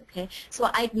 100%. Okay, so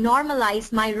I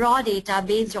normalize my raw data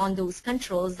based on those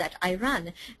controls that I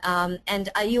run, and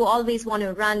you always want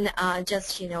to run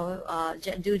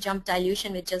do jump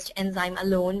dilution with just enzyme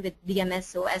alone with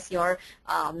DMSO as your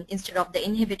instead of the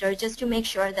inhibitor, just to make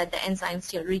sure that the enzyme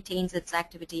still retains its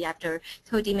activity after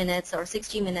 30 minutes or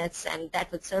 60 minutes, and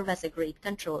that would serve as a great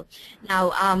control.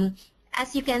 Now,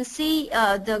 as you can see,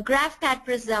 the GraphPad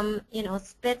Prism,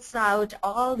 spits out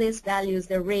all these values,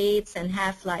 the rates and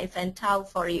half-life and tau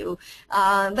for you,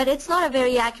 but it's not a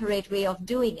very accurate way of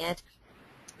doing it.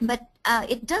 But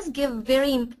it does give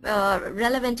very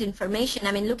relevant information.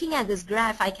 I mean, looking at this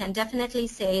graph, I can definitely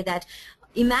say that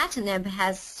imatinib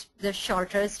has the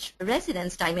shortest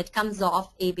residence time. It comes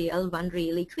off ABL1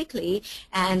 really quickly,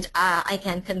 and I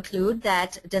can conclude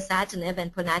that dasatinib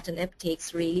and ponatinib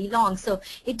takes really long. So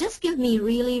it does give me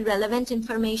really relevant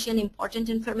information, important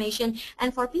information,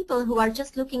 and for people who are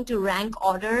just looking to rank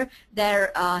order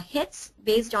their hits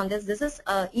based on this, this is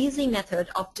an easy method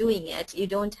of doing it. You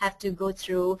don't have to go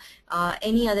through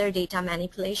any other data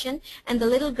manipulation. And the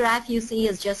little graph you see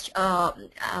is just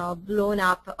blown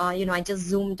up, I just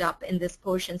zoomed up in this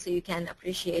portion so you can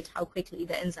appreciate how quickly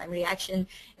the enzyme reaction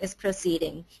is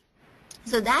proceeding.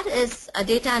 So that is a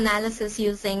data analysis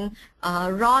using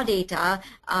raw data,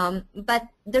 but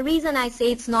the reason I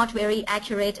say it's not very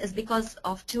accurate is because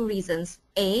of two reasons.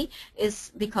 A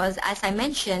is because, as I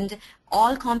mentioned,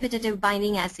 all competitive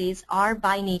binding assays are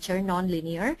by nature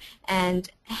nonlinear, and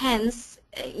hence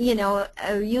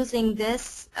using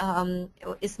this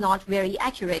is not very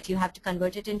accurate. You have to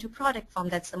convert it into product form.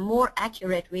 That's a more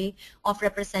accurate way of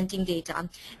representing data.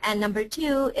 And number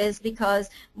two is because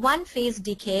one-phase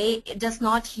decay does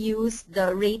not use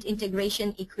the rate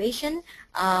integration equation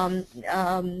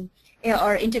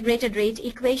or integrated rate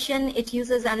equation. It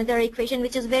uses another equation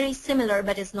which is very similar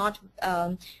but is not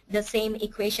the same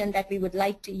equation that we would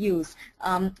like to use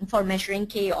for measuring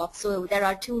K-off. So there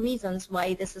are two reasons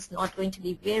why this is not going to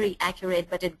be very accurate,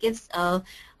 but it gives a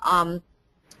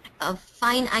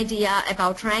fine idea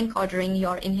about rank ordering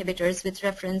your inhibitors with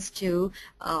reference to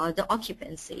the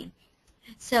occupancy.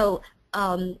 So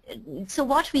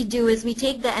what we do is we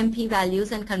take the MP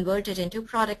values and convert it into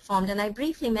product form, and I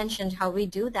briefly mentioned how we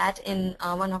do that in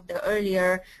one of the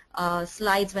earlier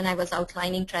slides when I was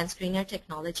outlining Transcreener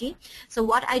technology. So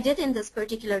what I did in this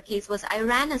particular case was I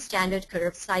ran a standard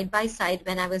curve side by side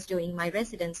when I was doing my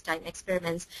residence time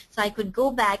experiments, so I could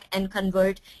go back and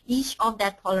convert each of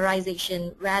that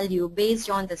polarization value based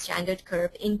on the standard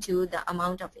curve into the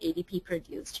amount of ADP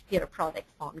produced, here product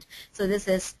formed. So this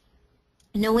is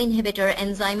no inhibitor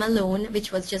enzyme alone,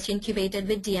 which was just incubated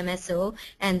with DMSO,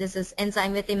 and this is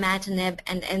enzyme with imatinib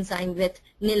and enzyme with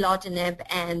nilotinib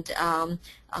and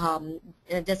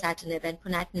dasatinib and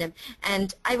ponatinib.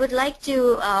 And I would like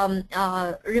to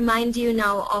remind you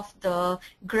now of the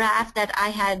graph that I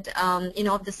had,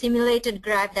 the simulated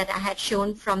graph that I had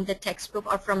shown from the textbook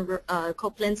or from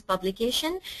Copeland's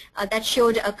publication that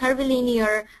showed a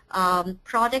curvilinear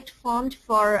product formed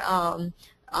for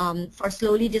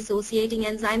slowly dissociating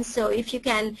enzymes. So if you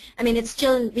can,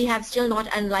 we have still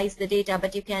not analyzed the data,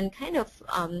 but you can kind of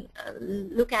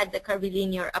look at the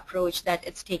curvilinear approach that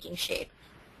it's taking shape.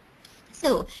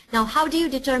 So now how do you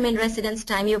determine residence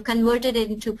time? You've converted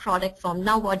it into product form.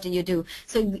 Now what do you do?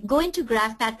 So go into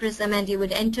GraphPad Prism and you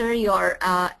would enter your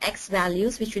X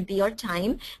values, which would be your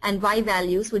time, and Y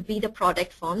values would be the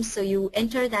product form. So you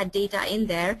enter that data in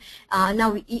there.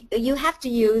 Now you have to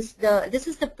use this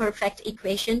is the perfect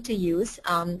equation to use.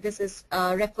 This is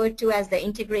referred to as the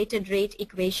integrated rate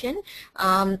equation.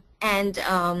 Where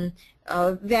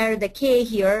the K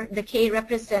here, the K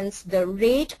represents the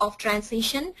rate of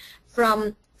transition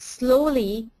from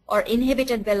slowly or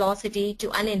inhibited velocity to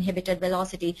uninhibited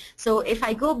velocity. So if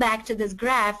I go back to this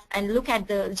graph and look at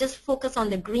just focus on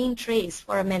the green trace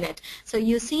for a minute. So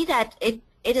you see that it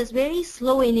is very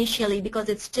slow initially because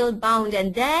it's still bound,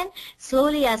 and then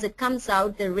slowly as it comes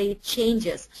out, the rate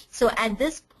changes. So at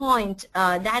this point,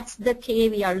 that's the K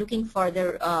we are looking for,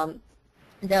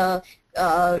 the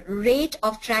rate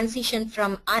of transition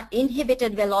from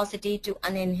inhibited velocity to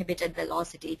uninhibited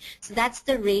velocity. So that's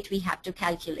the rate we have to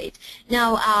calculate.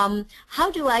 Now,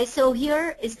 so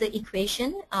here is the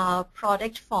equation,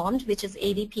 product formed, which is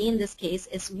ADP in this case,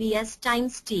 is Vs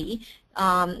times T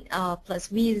plus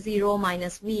V0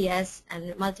 minus Vs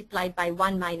and multiplied by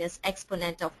 1 minus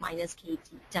exponent of minus Kt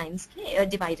times K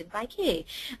divided by K.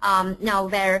 Now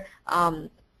where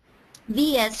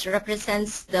Vs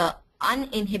represents the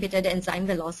uninhibited enzyme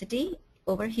velocity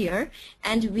over here,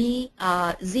 and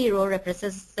V0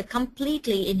 represents the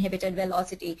completely inhibited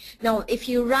velocity. Now, if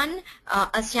you run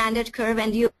a standard curve,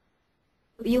 and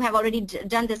you have already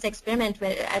done this experiment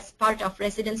where as part of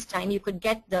residence time, you could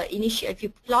get the initial, if you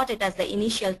plot it as the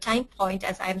initial time point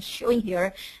as I'm showing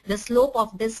here, the slope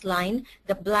of this line,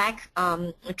 the black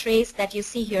trace that you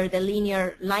see here, the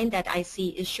linear line that I see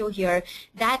is shown here,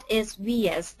 that is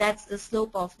Vs, that's the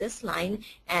slope of this line,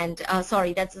 and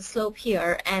that's the slope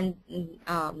here, and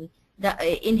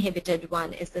the inhibited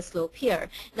one is the slope here.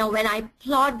 Now when I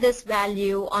plot this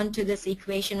value onto this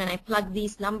equation and I plug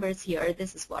these numbers here,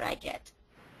 this is what I get.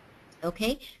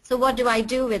 Okay, so what do I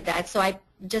do with that? So I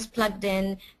just plugged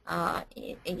in,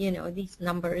 these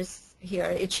numbers here.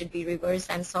 It should be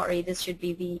reversed. I'm sorry, this should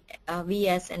be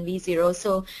Vs and V0.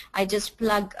 So I just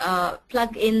plug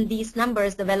in these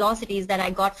numbers, the velocities that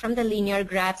I got from the linear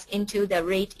graphs, into the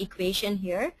rate equation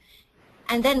here.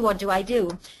 And then what do I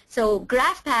do? So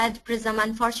GraphPad Prism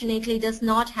unfortunately does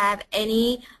not have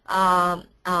any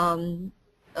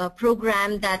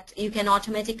program that you can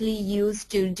automatically use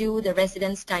to do the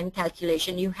residence time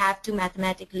calculation. You have to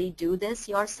mathematically do this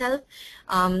yourself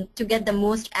to get the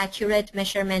most accurate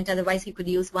measurement. Otherwise, you could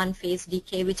use one-phase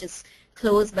decay, which is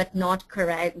close but not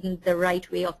correct, the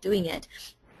right way of doing it.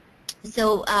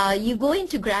 So you go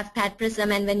into GraphPad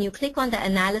Prism, and when you click on the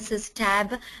Analysis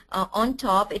tab on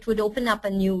top, it would open up a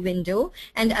new window.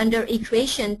 And under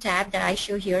Equation tab that I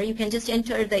show here, you can just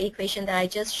enter the equation that I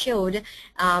just showed,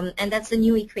 and that's the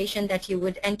new equation that you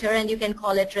would enter, and you can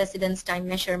call it residence time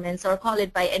measurements or call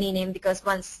it by any name, because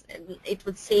once it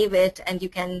would save it, and you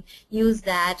can use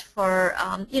that for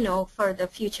for the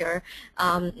future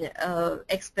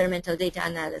experimental data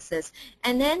analysis.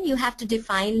 And then you have to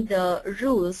define the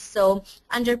rules. So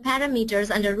under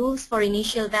parameters, under rules for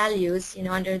initial values,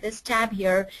 under this tab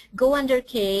here, go under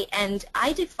K, and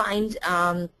I defined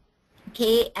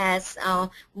K as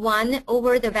 1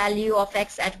 over the value of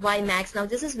X at Y max. Now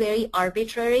this is very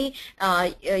arbitrary.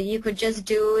 You could just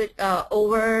do it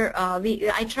over,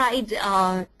 I tried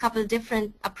a couple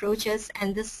different approaches,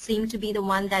 and this seemed to be the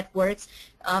one that works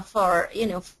for,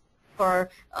 for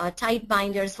tight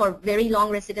binders, for very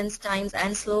long residence times,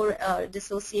 and slow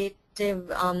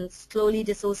slowly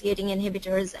dissociating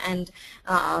inhibitors, and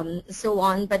so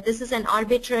on. But this is an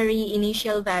arbitrary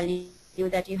initial value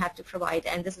that you have to provide,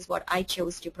 and this is what I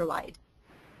chose to provide.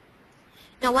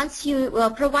 Now once you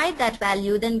provide that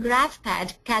value, then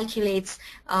GraphPad calculates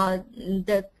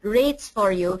the rates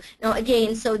for you. Now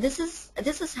again, so this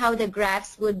is how the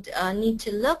graphs would need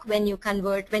to look when you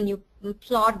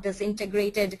plot this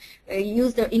integrated,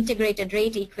 use the integrated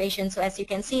rate equation. So as you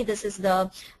can see, this is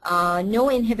the no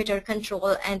inhibitor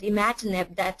control and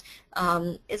imatinib that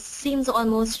it seems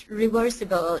almost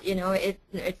reversible.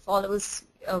 It follows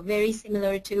very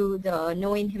similar to the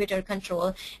no inhibitor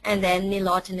control, and then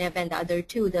nilotinib and the other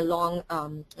two, the long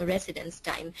residence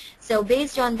time. So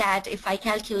based on that, if I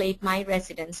calculate my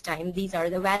residence time, these are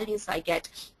the values I get.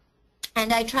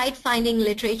 And I tried finding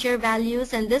literature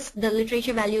values, and the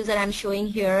literature values that I'm showing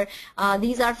here,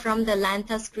 these are from the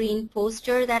Transcreener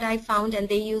poster that I found, and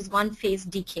they use one-phase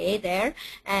decay there.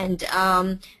 And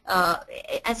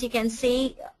as you can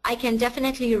see, I can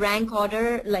definitely rank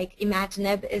order, like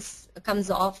imatinib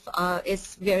comes off,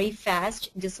 is very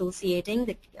fast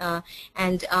dissociating,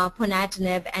 and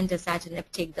ponatinib and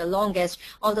dasatinib take the longest,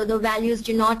 although the values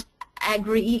do not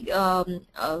agree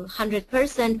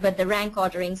 100%, but the rank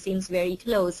ordering seems very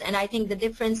close. And I think the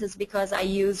difference is because I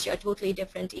used a totally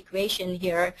different equation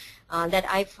here that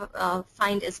I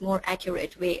find is more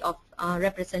accurate way of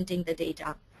representing the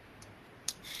data.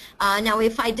 Now,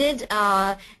 if I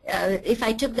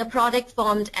took the product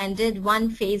formed and did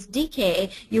one-phase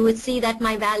decay, you would see that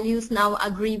my values now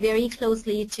agree very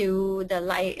closely to the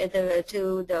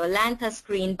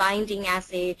Transcreener binding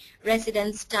assay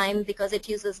residence time, because it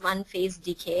uses one-phase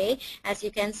decay. As you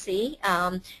can see,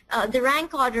 the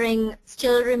rank ordering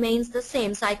still remains the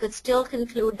same, so I could still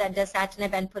conclude that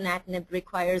dasatinib and ponatinib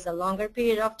requires a longer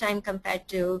period of time compared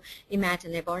to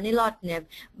imatinib or nilotinib.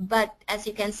 But as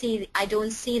you can see, I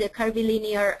don't see the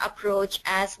curvilinear approach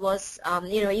as was,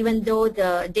 even though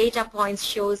the data points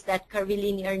shows that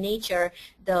curvilinear nature,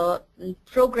 the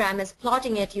program is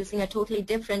plotting it using a totally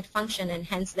different function, and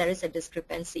hence there is a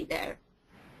discrepancy there.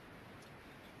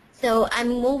 So I'm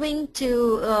moving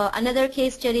to another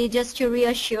case study just to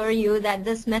reassure you that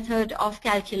this method of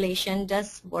calculation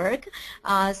does work.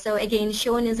 So again,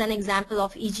 shown is an example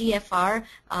of EGFR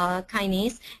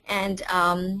kinase, and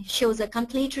shows a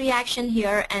complete reaction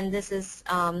here, and this is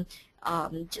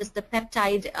just the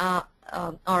peptide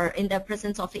or in the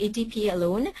presence of ATP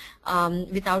alone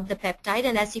without the peptide.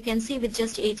 And as you can see, with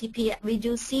just ATP, we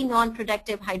do see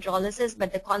non-productive hydrolysis,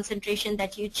 but the concentration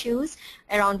that you choose,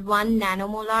 around 1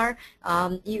 nanomolar,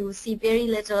 you see very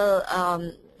little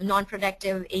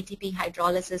non-productive ATP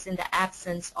hydrolysis in the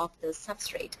absence of the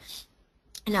substrate.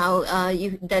 Now,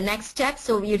 the next step,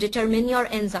 so you determine your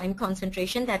enzyme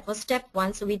concentration. That was step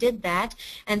 1, so we did that.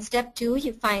 And step 2,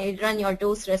 you run your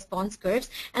dose response curves.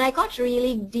 And I got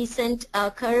really decent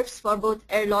curves for both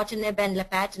erlotinib and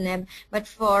lapatinib, but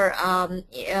for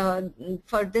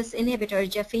this inhibitor,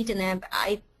 gefitinib,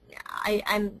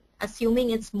 I'm assuming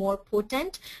it's more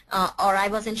potent, or I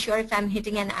wasn't sure if I'm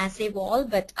hitting an assay wall,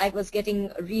 but I was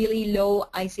getting really low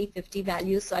IC50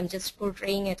 values, so I'm just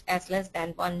portraying it as less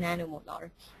than 1 nanomolar.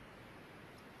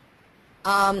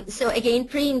 So again,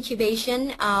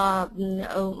 pre-incubation,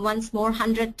 once more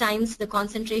 100 times the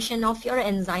concentration of your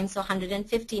enzyme, so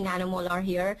 150 nanomolar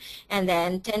here, and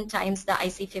then 10 times the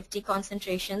IC50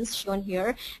 concentrations shown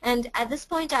here. And at this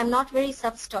point, I'm not very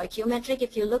substoichiometric.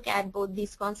 If you look at both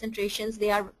these concentrations,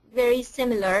 they are very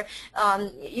similar.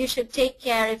 You should take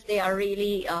care if they are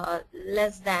really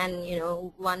less than,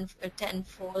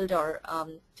 10-fold or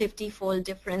 50-fold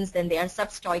difference, then they are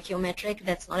substoichiometric.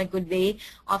 That's not a good way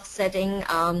of setting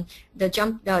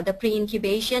the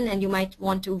pre-incubation, and you might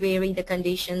want to vary the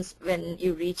conditions when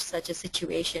you reach such a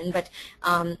situation. But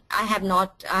I have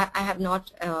not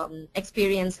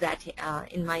experienced that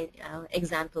in my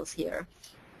examples here.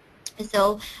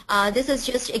 So this is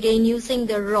just again using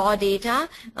the raw data.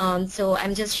 So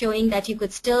I'm just showing that you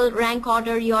could still rank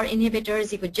order your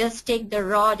inhibitors. You could just take the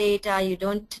raw data. You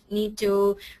don't need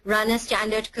to run a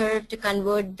standard curve to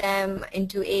convert them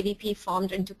into ADP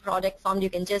formed, into product formed. You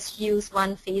can just use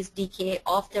one phase decay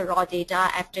of the raw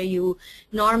data after you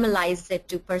normalize it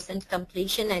to %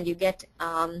 completion, and you get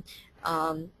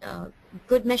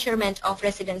good measurement of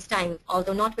residence time,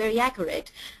 although not very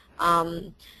accurate.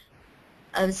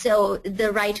 So the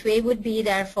right way would be,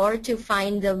 therefore, to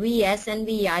find the VS and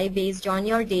VI based on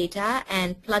your data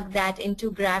and plug that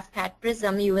into GraphPad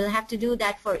Prism. You will have to do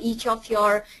that for each of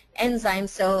your enzymes.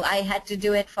 So I had to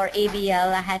do it for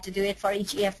ABL, I had to do it for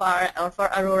each EFR or for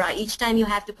Aurora. Each time you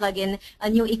have to plug in a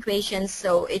new equation,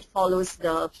 so it follows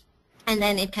the, and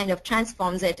then it kind of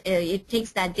transforms it. It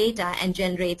takes that data and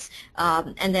generates,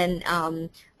 and then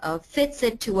fits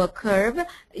it to a curve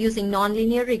using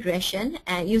nonlinear regression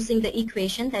and using the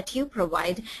equation that you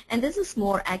provide, and this is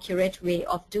more accurate way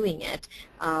of doing it.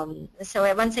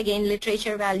 So once again,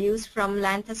 literature values from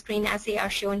Transcreener assay are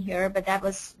shown here, but that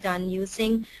was done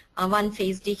using one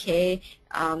phase decay.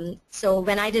 So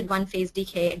when I did one phase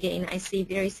decay, again, I see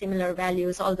very similar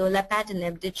values, although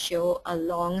lapatinib did show a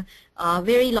long,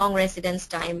 very long residence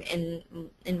time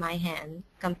in my hand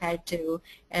compared to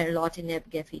erlotinib,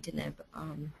 gefitinib.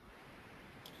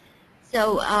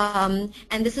 So,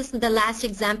 and this is the last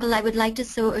example I would like to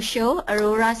show.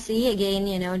 Aurora C,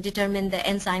 again, determine the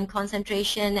enzyme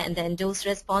concentration and then dose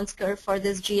response curve for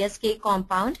this GSK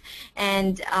compound.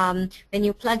 And when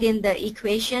you plug in the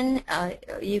equation,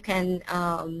 you can,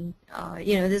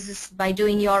 this is by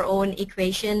doing your own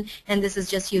equation, and this is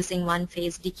just using one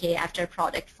phase decay after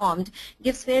product formed.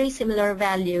 Gives very similar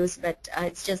values, but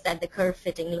it's just that the curve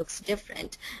fitting looks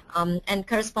different, and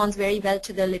corresponds very well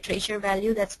to the literature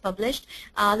value that's published.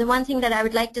 The one thing that I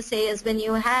would like to say is, when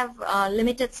you have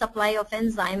limited supply of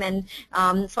enzyme, and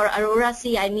for Aurora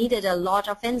C I needed a lot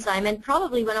of enzyme, and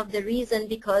probably one of the reasons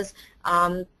because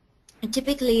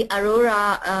typically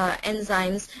Aurora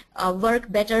enzymes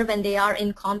work better when they are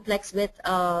in complex with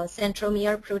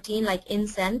centromere protein like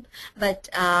INSENP, but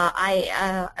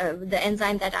the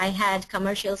enzyme that I had,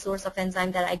 commercial source of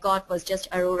enzyme that I got, was just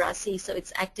Aurora C, so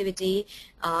its activity,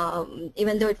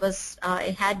 even though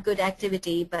it had good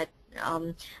activity, but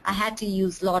I had to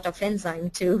use a lot of enzyme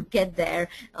to get there.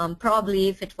 Probably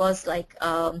if it was like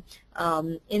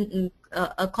in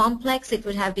a complex, it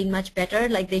would have been much better,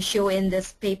 like they show in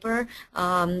this paper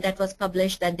that was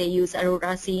published, that they use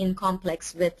Aurora C in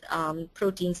complex with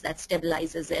proteins that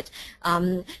stabilizes it.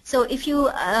 So if you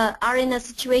are in a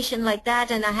situation like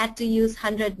that, and I had to use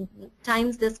 100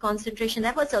 times this concentration,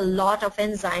 that was a lot of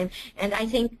enzyme, and I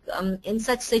think in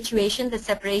such situation, the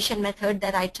separation method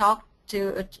that I talked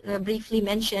to briefly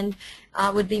mentioned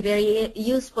would be very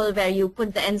useful, where you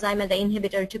put the enzyme and the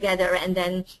inhibitor together and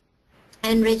then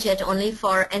enrich it only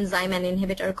for enzyme and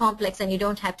inhibitor complex, and you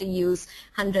don't have to use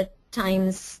 100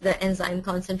 times the enzyme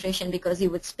concentration, because you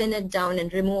would spin it down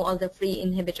and remove all the free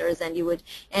inhibitors, and you would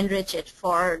enrich it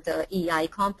for the EI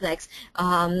complex.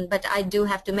 But I do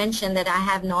have to mention that I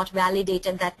have not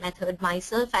validated that method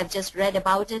myself. I've just read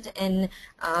about it in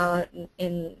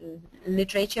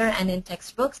literature and in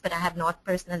textbooks, but I have not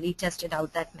personally tested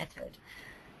out that method.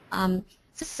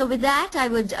 So with that, I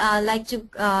would like to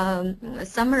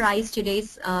summarize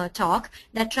today's talk,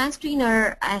 that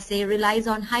Transcreener assay relies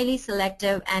on highly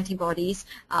selective antibodies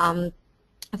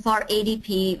for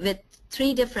ADP with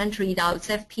 3 different readouts,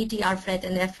 FPTR, FRET,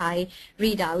 and FI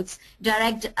readouts.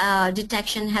 Direct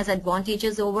detection has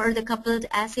advantages over the coupled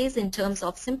assays in terms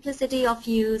of simplicity of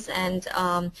use and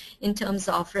in terms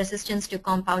of resistance to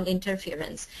compound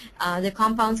interference. The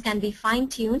compounds can be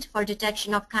fine-tuned for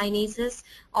detection of kinases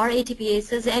or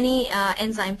ATPases, any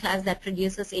enzyme class that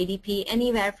produces ADP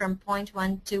anywhere from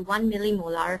 0.1 to 1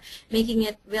 millimolar, making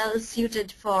it well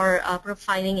suited for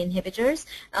profiling inhibitors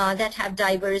that have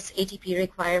diverse ATP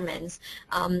requirements.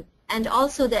 And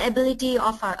also the ability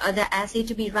of the assay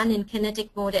to be run in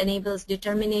kinetic mode enables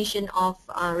determination of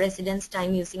residence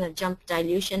time using a jump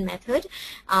dilution method.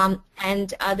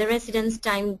 And the residence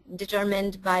time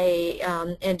determined by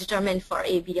determined for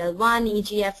ABL1,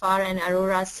 EGFR, and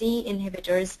Aurora C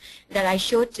inhibitors that I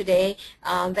showed today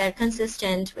were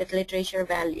consistent with literature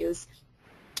values.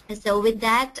 So with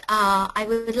that, I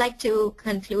would like to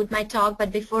conclude my talk,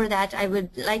 but before that, I would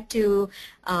like to,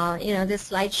 this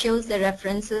slide shows the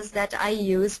references that I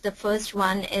used. The first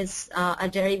one is a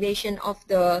derivation of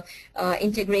the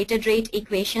integrated rate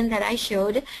equation that I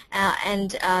showed,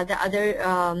 and the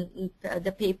other,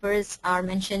 the papers are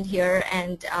mentioned here,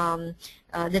 and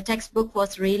the textbook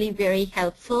was really very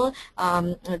helpful.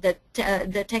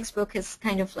 The textbook is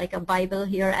kind of like a Bible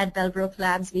here at Bellbrook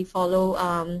Labs. We follow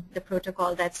the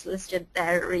protocol that's listed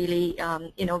there really,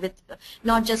 with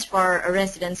not just for a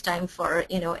residence time, for,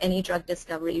 any drug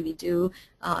discovery. We do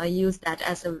use that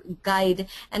as a guide.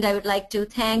 And I would like to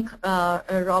thank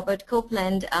Robert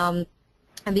Copeland,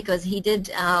 because he did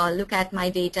look at my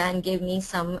data and gave me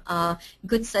some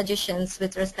good suggestions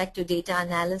with respect to data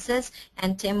analysis,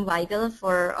 and Tim Weigel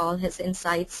for all his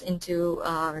insights into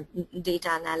data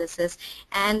analysis,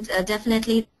 and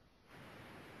definitely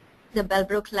the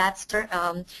Bellbrook Labs.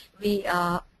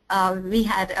 We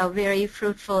had a very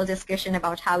fruitful discussion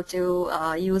about how to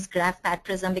use GraphPad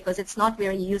Prism, because it's not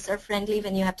very user-friendly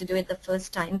when you have to do it the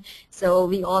first time. So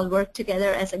we all work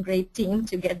together as a great team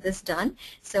to get this done.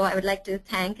 So I would like to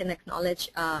thank and acknowledge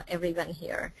everyone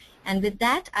here. And with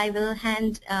that, I will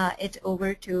hand it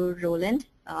over to Roland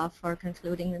for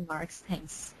concluding remarks.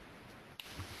 Thanks.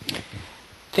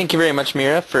 Thank you very much,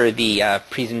 Mira, for the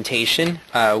presentation.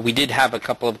 We did have a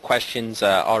couple of questions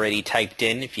already typed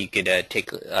in, if you could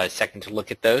take a second to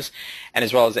look at those. And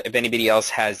as well as if anybody else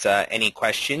has any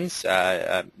questions,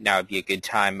 now would be a good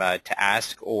time to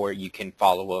ask, or you can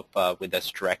follow up with us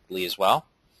directly as well.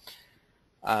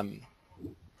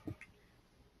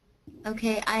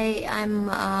 Okay,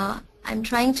 I'm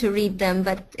trying to read them,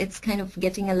 but it's kind of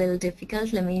getting a little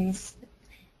difficult. Let me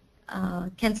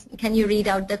can you read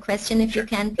out the question if you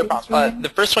can, please?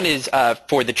 The first one is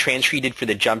for the transcreated for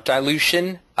the jump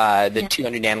dilution, the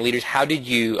 200 nanoliters. How did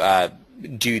you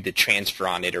do the transfer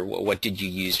on it, or what did you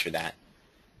use for that?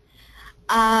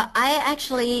 I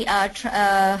actually I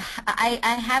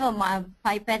have a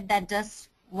pipette that does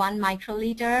 1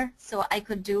 microliter, so I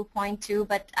could do 0.2,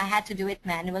 but I had to do it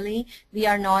manually. We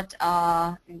are not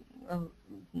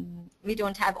we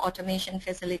don't have automation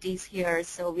facilities here,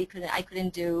 so I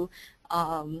couldn't do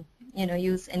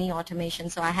use any automation,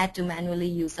 so I had to manually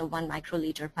use a 1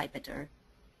 microliter pipetter.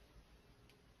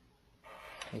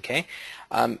 Okay,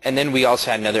 and then we also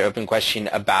had another open question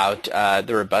about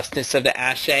the robustness of the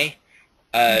assay.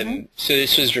 So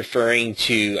this was referring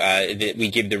to that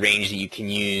we give the range that you can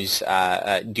use, do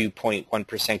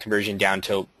 0.1% conversion down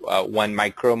to 1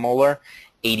 micromolar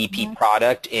ADP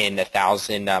product in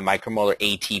 1,000 micromolar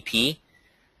ATP.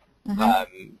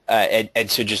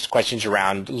 And so just questions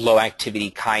around low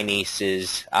activity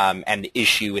kinases and the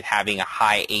issue with having a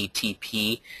high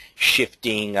ATP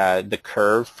shifting the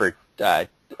curve for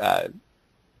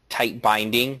tight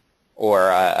binding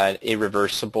or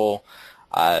irreversible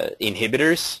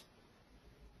inhibitors.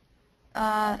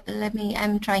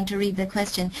 I'm trying to read the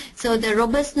question. So the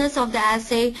robustness of the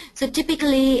assay, so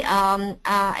typically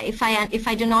if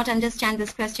I do not understand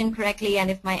this question correctly,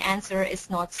 and if my answer is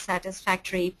not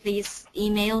satisfactory, please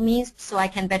email me so I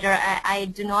can better, I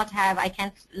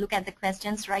can't look at the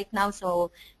questions right now,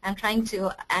 so I'm trying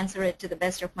to answer it to the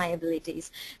best of my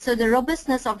abilities. So the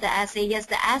robustness of the assay, yes,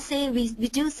 the assay, we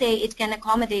do say it can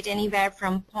accommodate anywhere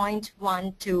from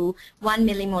 0.1 to 1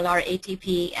 millimolar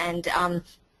ATP, and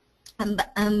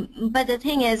but the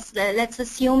thing is, let's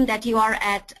assume that you are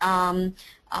at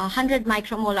 100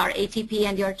 micromolar ATP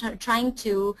and you're trying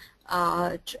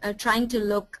to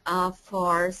look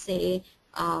for, say,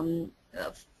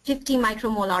 50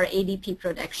 micromolar ADP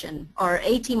production or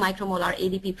 80 micromolar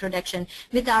ADP production.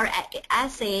 With our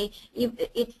assay,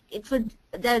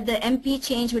 the MP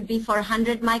change would be for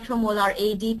 100 micromolar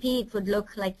ADP, it would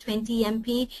look like 20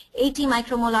 MP. 80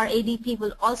 micromolar ADP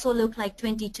will also look like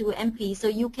 22 MP. So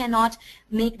you cannot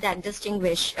make that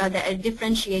the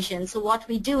differentiation. So what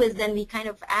we do is then we kind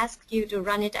of ask you to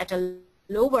run it at a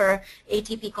lower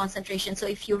ATP concentration. So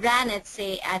if you ran it,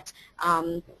 say, at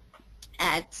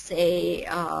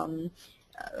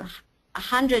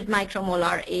 100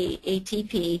 micromolar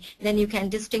ATP, then you can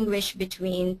distinguish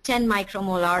between 10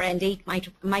 micromolar and 8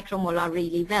 micromolar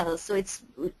really well. So it's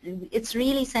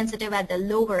really sensitive at the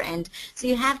lower end. So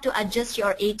you have to adjust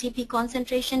your ATP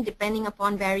concentration depending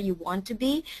upon where you want to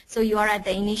be. So you are at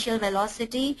the initial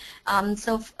velocity. I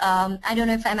don't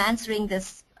know if I'm answering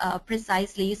this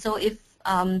precisely. So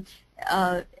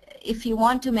if you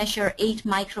want to measure 8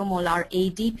 micromolar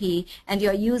ADP and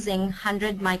you're using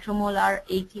 100 micromolar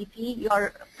ATP,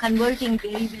 you're converting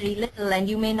very, very little, and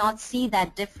you may not see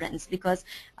that difference because,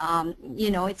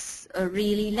 it's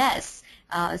really less.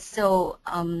 So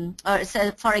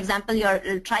for example,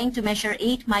 you're trying to measure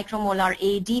 8 micromolar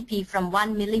ADP from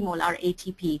 1 millimolar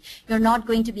ATP. You're not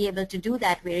going to be able to do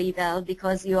that very well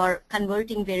because you are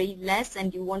converting very less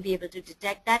and you won't be able to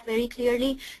detect that very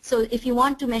clearly. So if you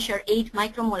want to measure 8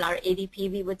 micromolar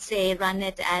ADP, we would say run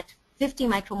it at 50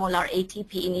 micromolar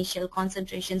ATP initial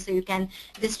concentration, so you can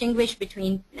distinguish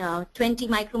between 20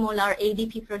 micromolar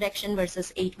ADP production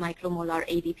versus 8 micromolar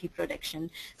ADP production.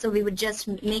 So we would just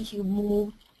make you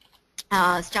move,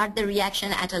 start the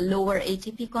reaction at a lower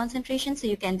ATP concentration, so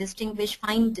you can distinguish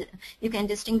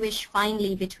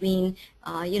finely between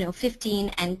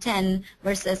 15 and 10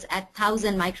 versus at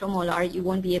 1000 micromolar. You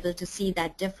won't be able to see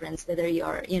that difference. Whether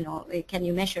you're can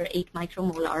you measure 8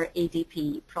 micromolar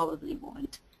ADP? Probably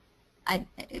won't.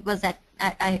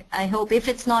 I hope if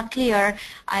it's not clear,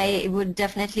 I would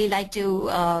definitely like to,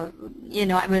 I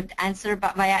would answer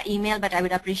via email, but I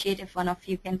would appreciate if one of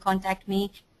you can contact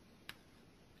me.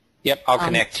 Yep, I'll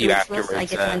connect to you afterwards. I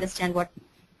get to understand what.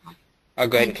 I'll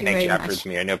go ahead and connect you afterwards,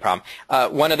 Mira, no problem.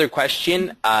 One other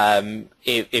question,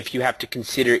 if you have to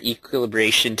consider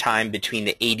equilibration time between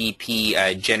the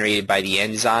ADP generated by the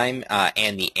enzyme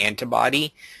and the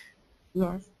antibody.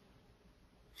 Yes.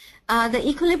 The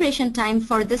equilibration time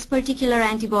for this particular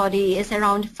antibody is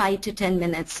around 5 to 10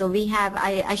 minutes. So we have,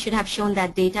 I should have shown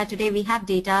that data today. We have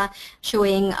data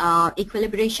showing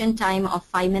equilibration time of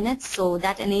 5 minutes. So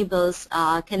that enables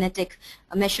kinetic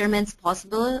measurements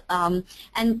possible.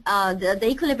 The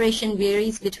equilibration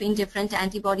varies between different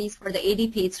antibodies. For the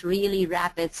ADP, it's really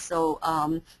rapid. So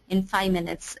in 5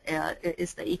 minutes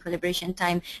is the equilibration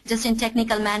time. Just in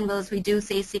technical manuals, we do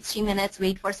say 60 minutes,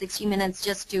 wait for 60 minutes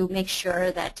just to make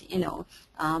sure that,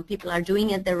 people are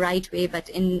doing it the right way, but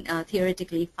in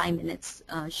theoretically 5 minutes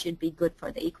should be good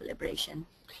for the equilibration.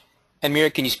 And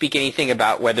Mira, can you speak anything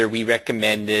about whether we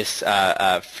recommend this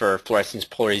for fluorescence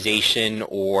polarization,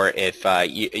 or if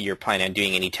you're planning on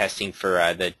doing any testing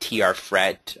for the TR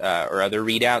fret or other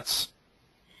readouts?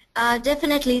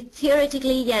 Definitely,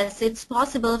 theoretically, yes, it's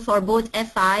possible for both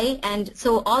FI, and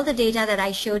so all the data that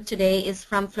I showed today is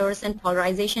from fluorescent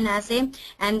polarization assay,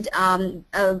 and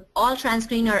all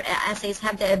transcreener assays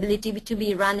have the ability to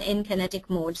be run in kinetic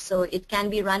mode, so it can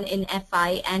be run in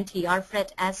FI and TR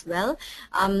fret as well.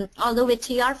 Although with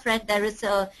TR fret, there is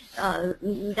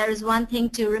one thing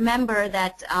to remember,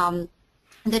 that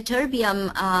the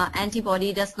terbium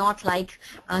antibody does not like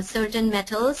certain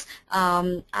metals.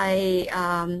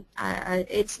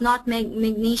 It's not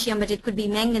magnesium, but it could be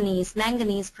manganese.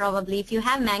 Manganese, probably, if you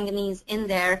have manganese in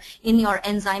there in your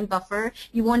enzyme buffer,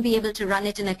 you won't be able to run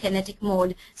it in a kinetic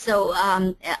mode. So,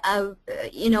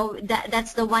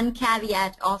 that's the one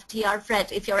caveat of TR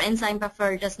fret. If your enzyme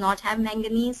buffer does not have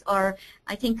manganese, or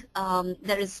I think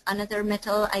there is another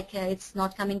metal, it's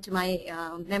not coming to my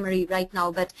memory right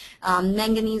now, but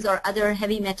manganese or other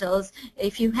heavy metals,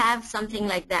 if you have something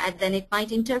like that, then it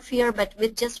might interfere. But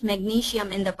with just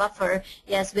magnesium in the buffer,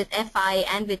 yes, with FI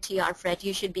and with TR fret,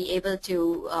 you should be able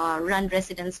to run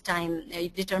residence time,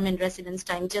 determine residence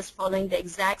time, just following the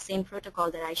exact same protocol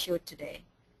that I showed today.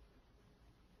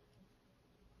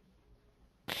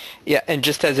 Yeah, and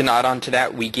just as an add-on to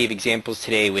that, we gave examples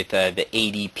today with the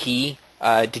ADP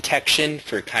detection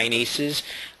for kinases,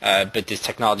 but this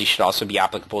technology should also be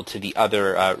applicable to the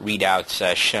other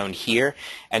readouts shown here.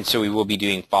 And so we will be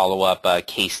doing follow-up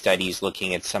case studies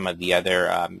looking at some of the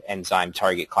other enzyme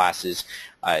target classes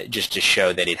just to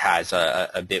show that it has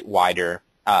a bit wider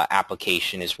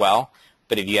application as well.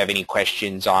 But if you have any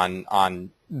questions on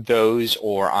those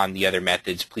or on the other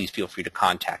methods, please feel free to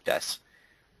contact us.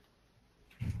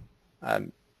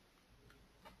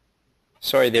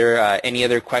 So are there any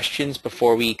other questions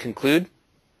before we conclude?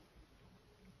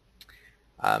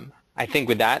 I think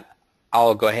with that,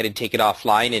 I'll go ahead and take it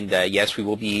offline. And yes, we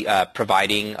will be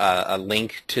providing a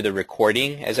link to the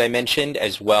recording, as I mentioned,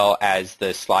 as well as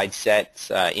the slide sets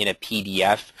in a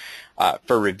PDF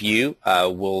for review.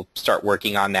 We'll start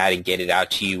working on that and get it out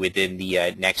to you within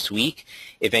the next week.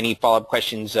 If any follow-up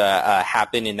questions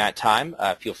happen in that time,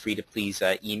 feel free to please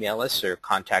email us or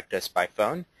contact us by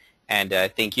phone. And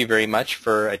thank you very much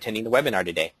for attending the webinar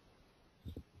today.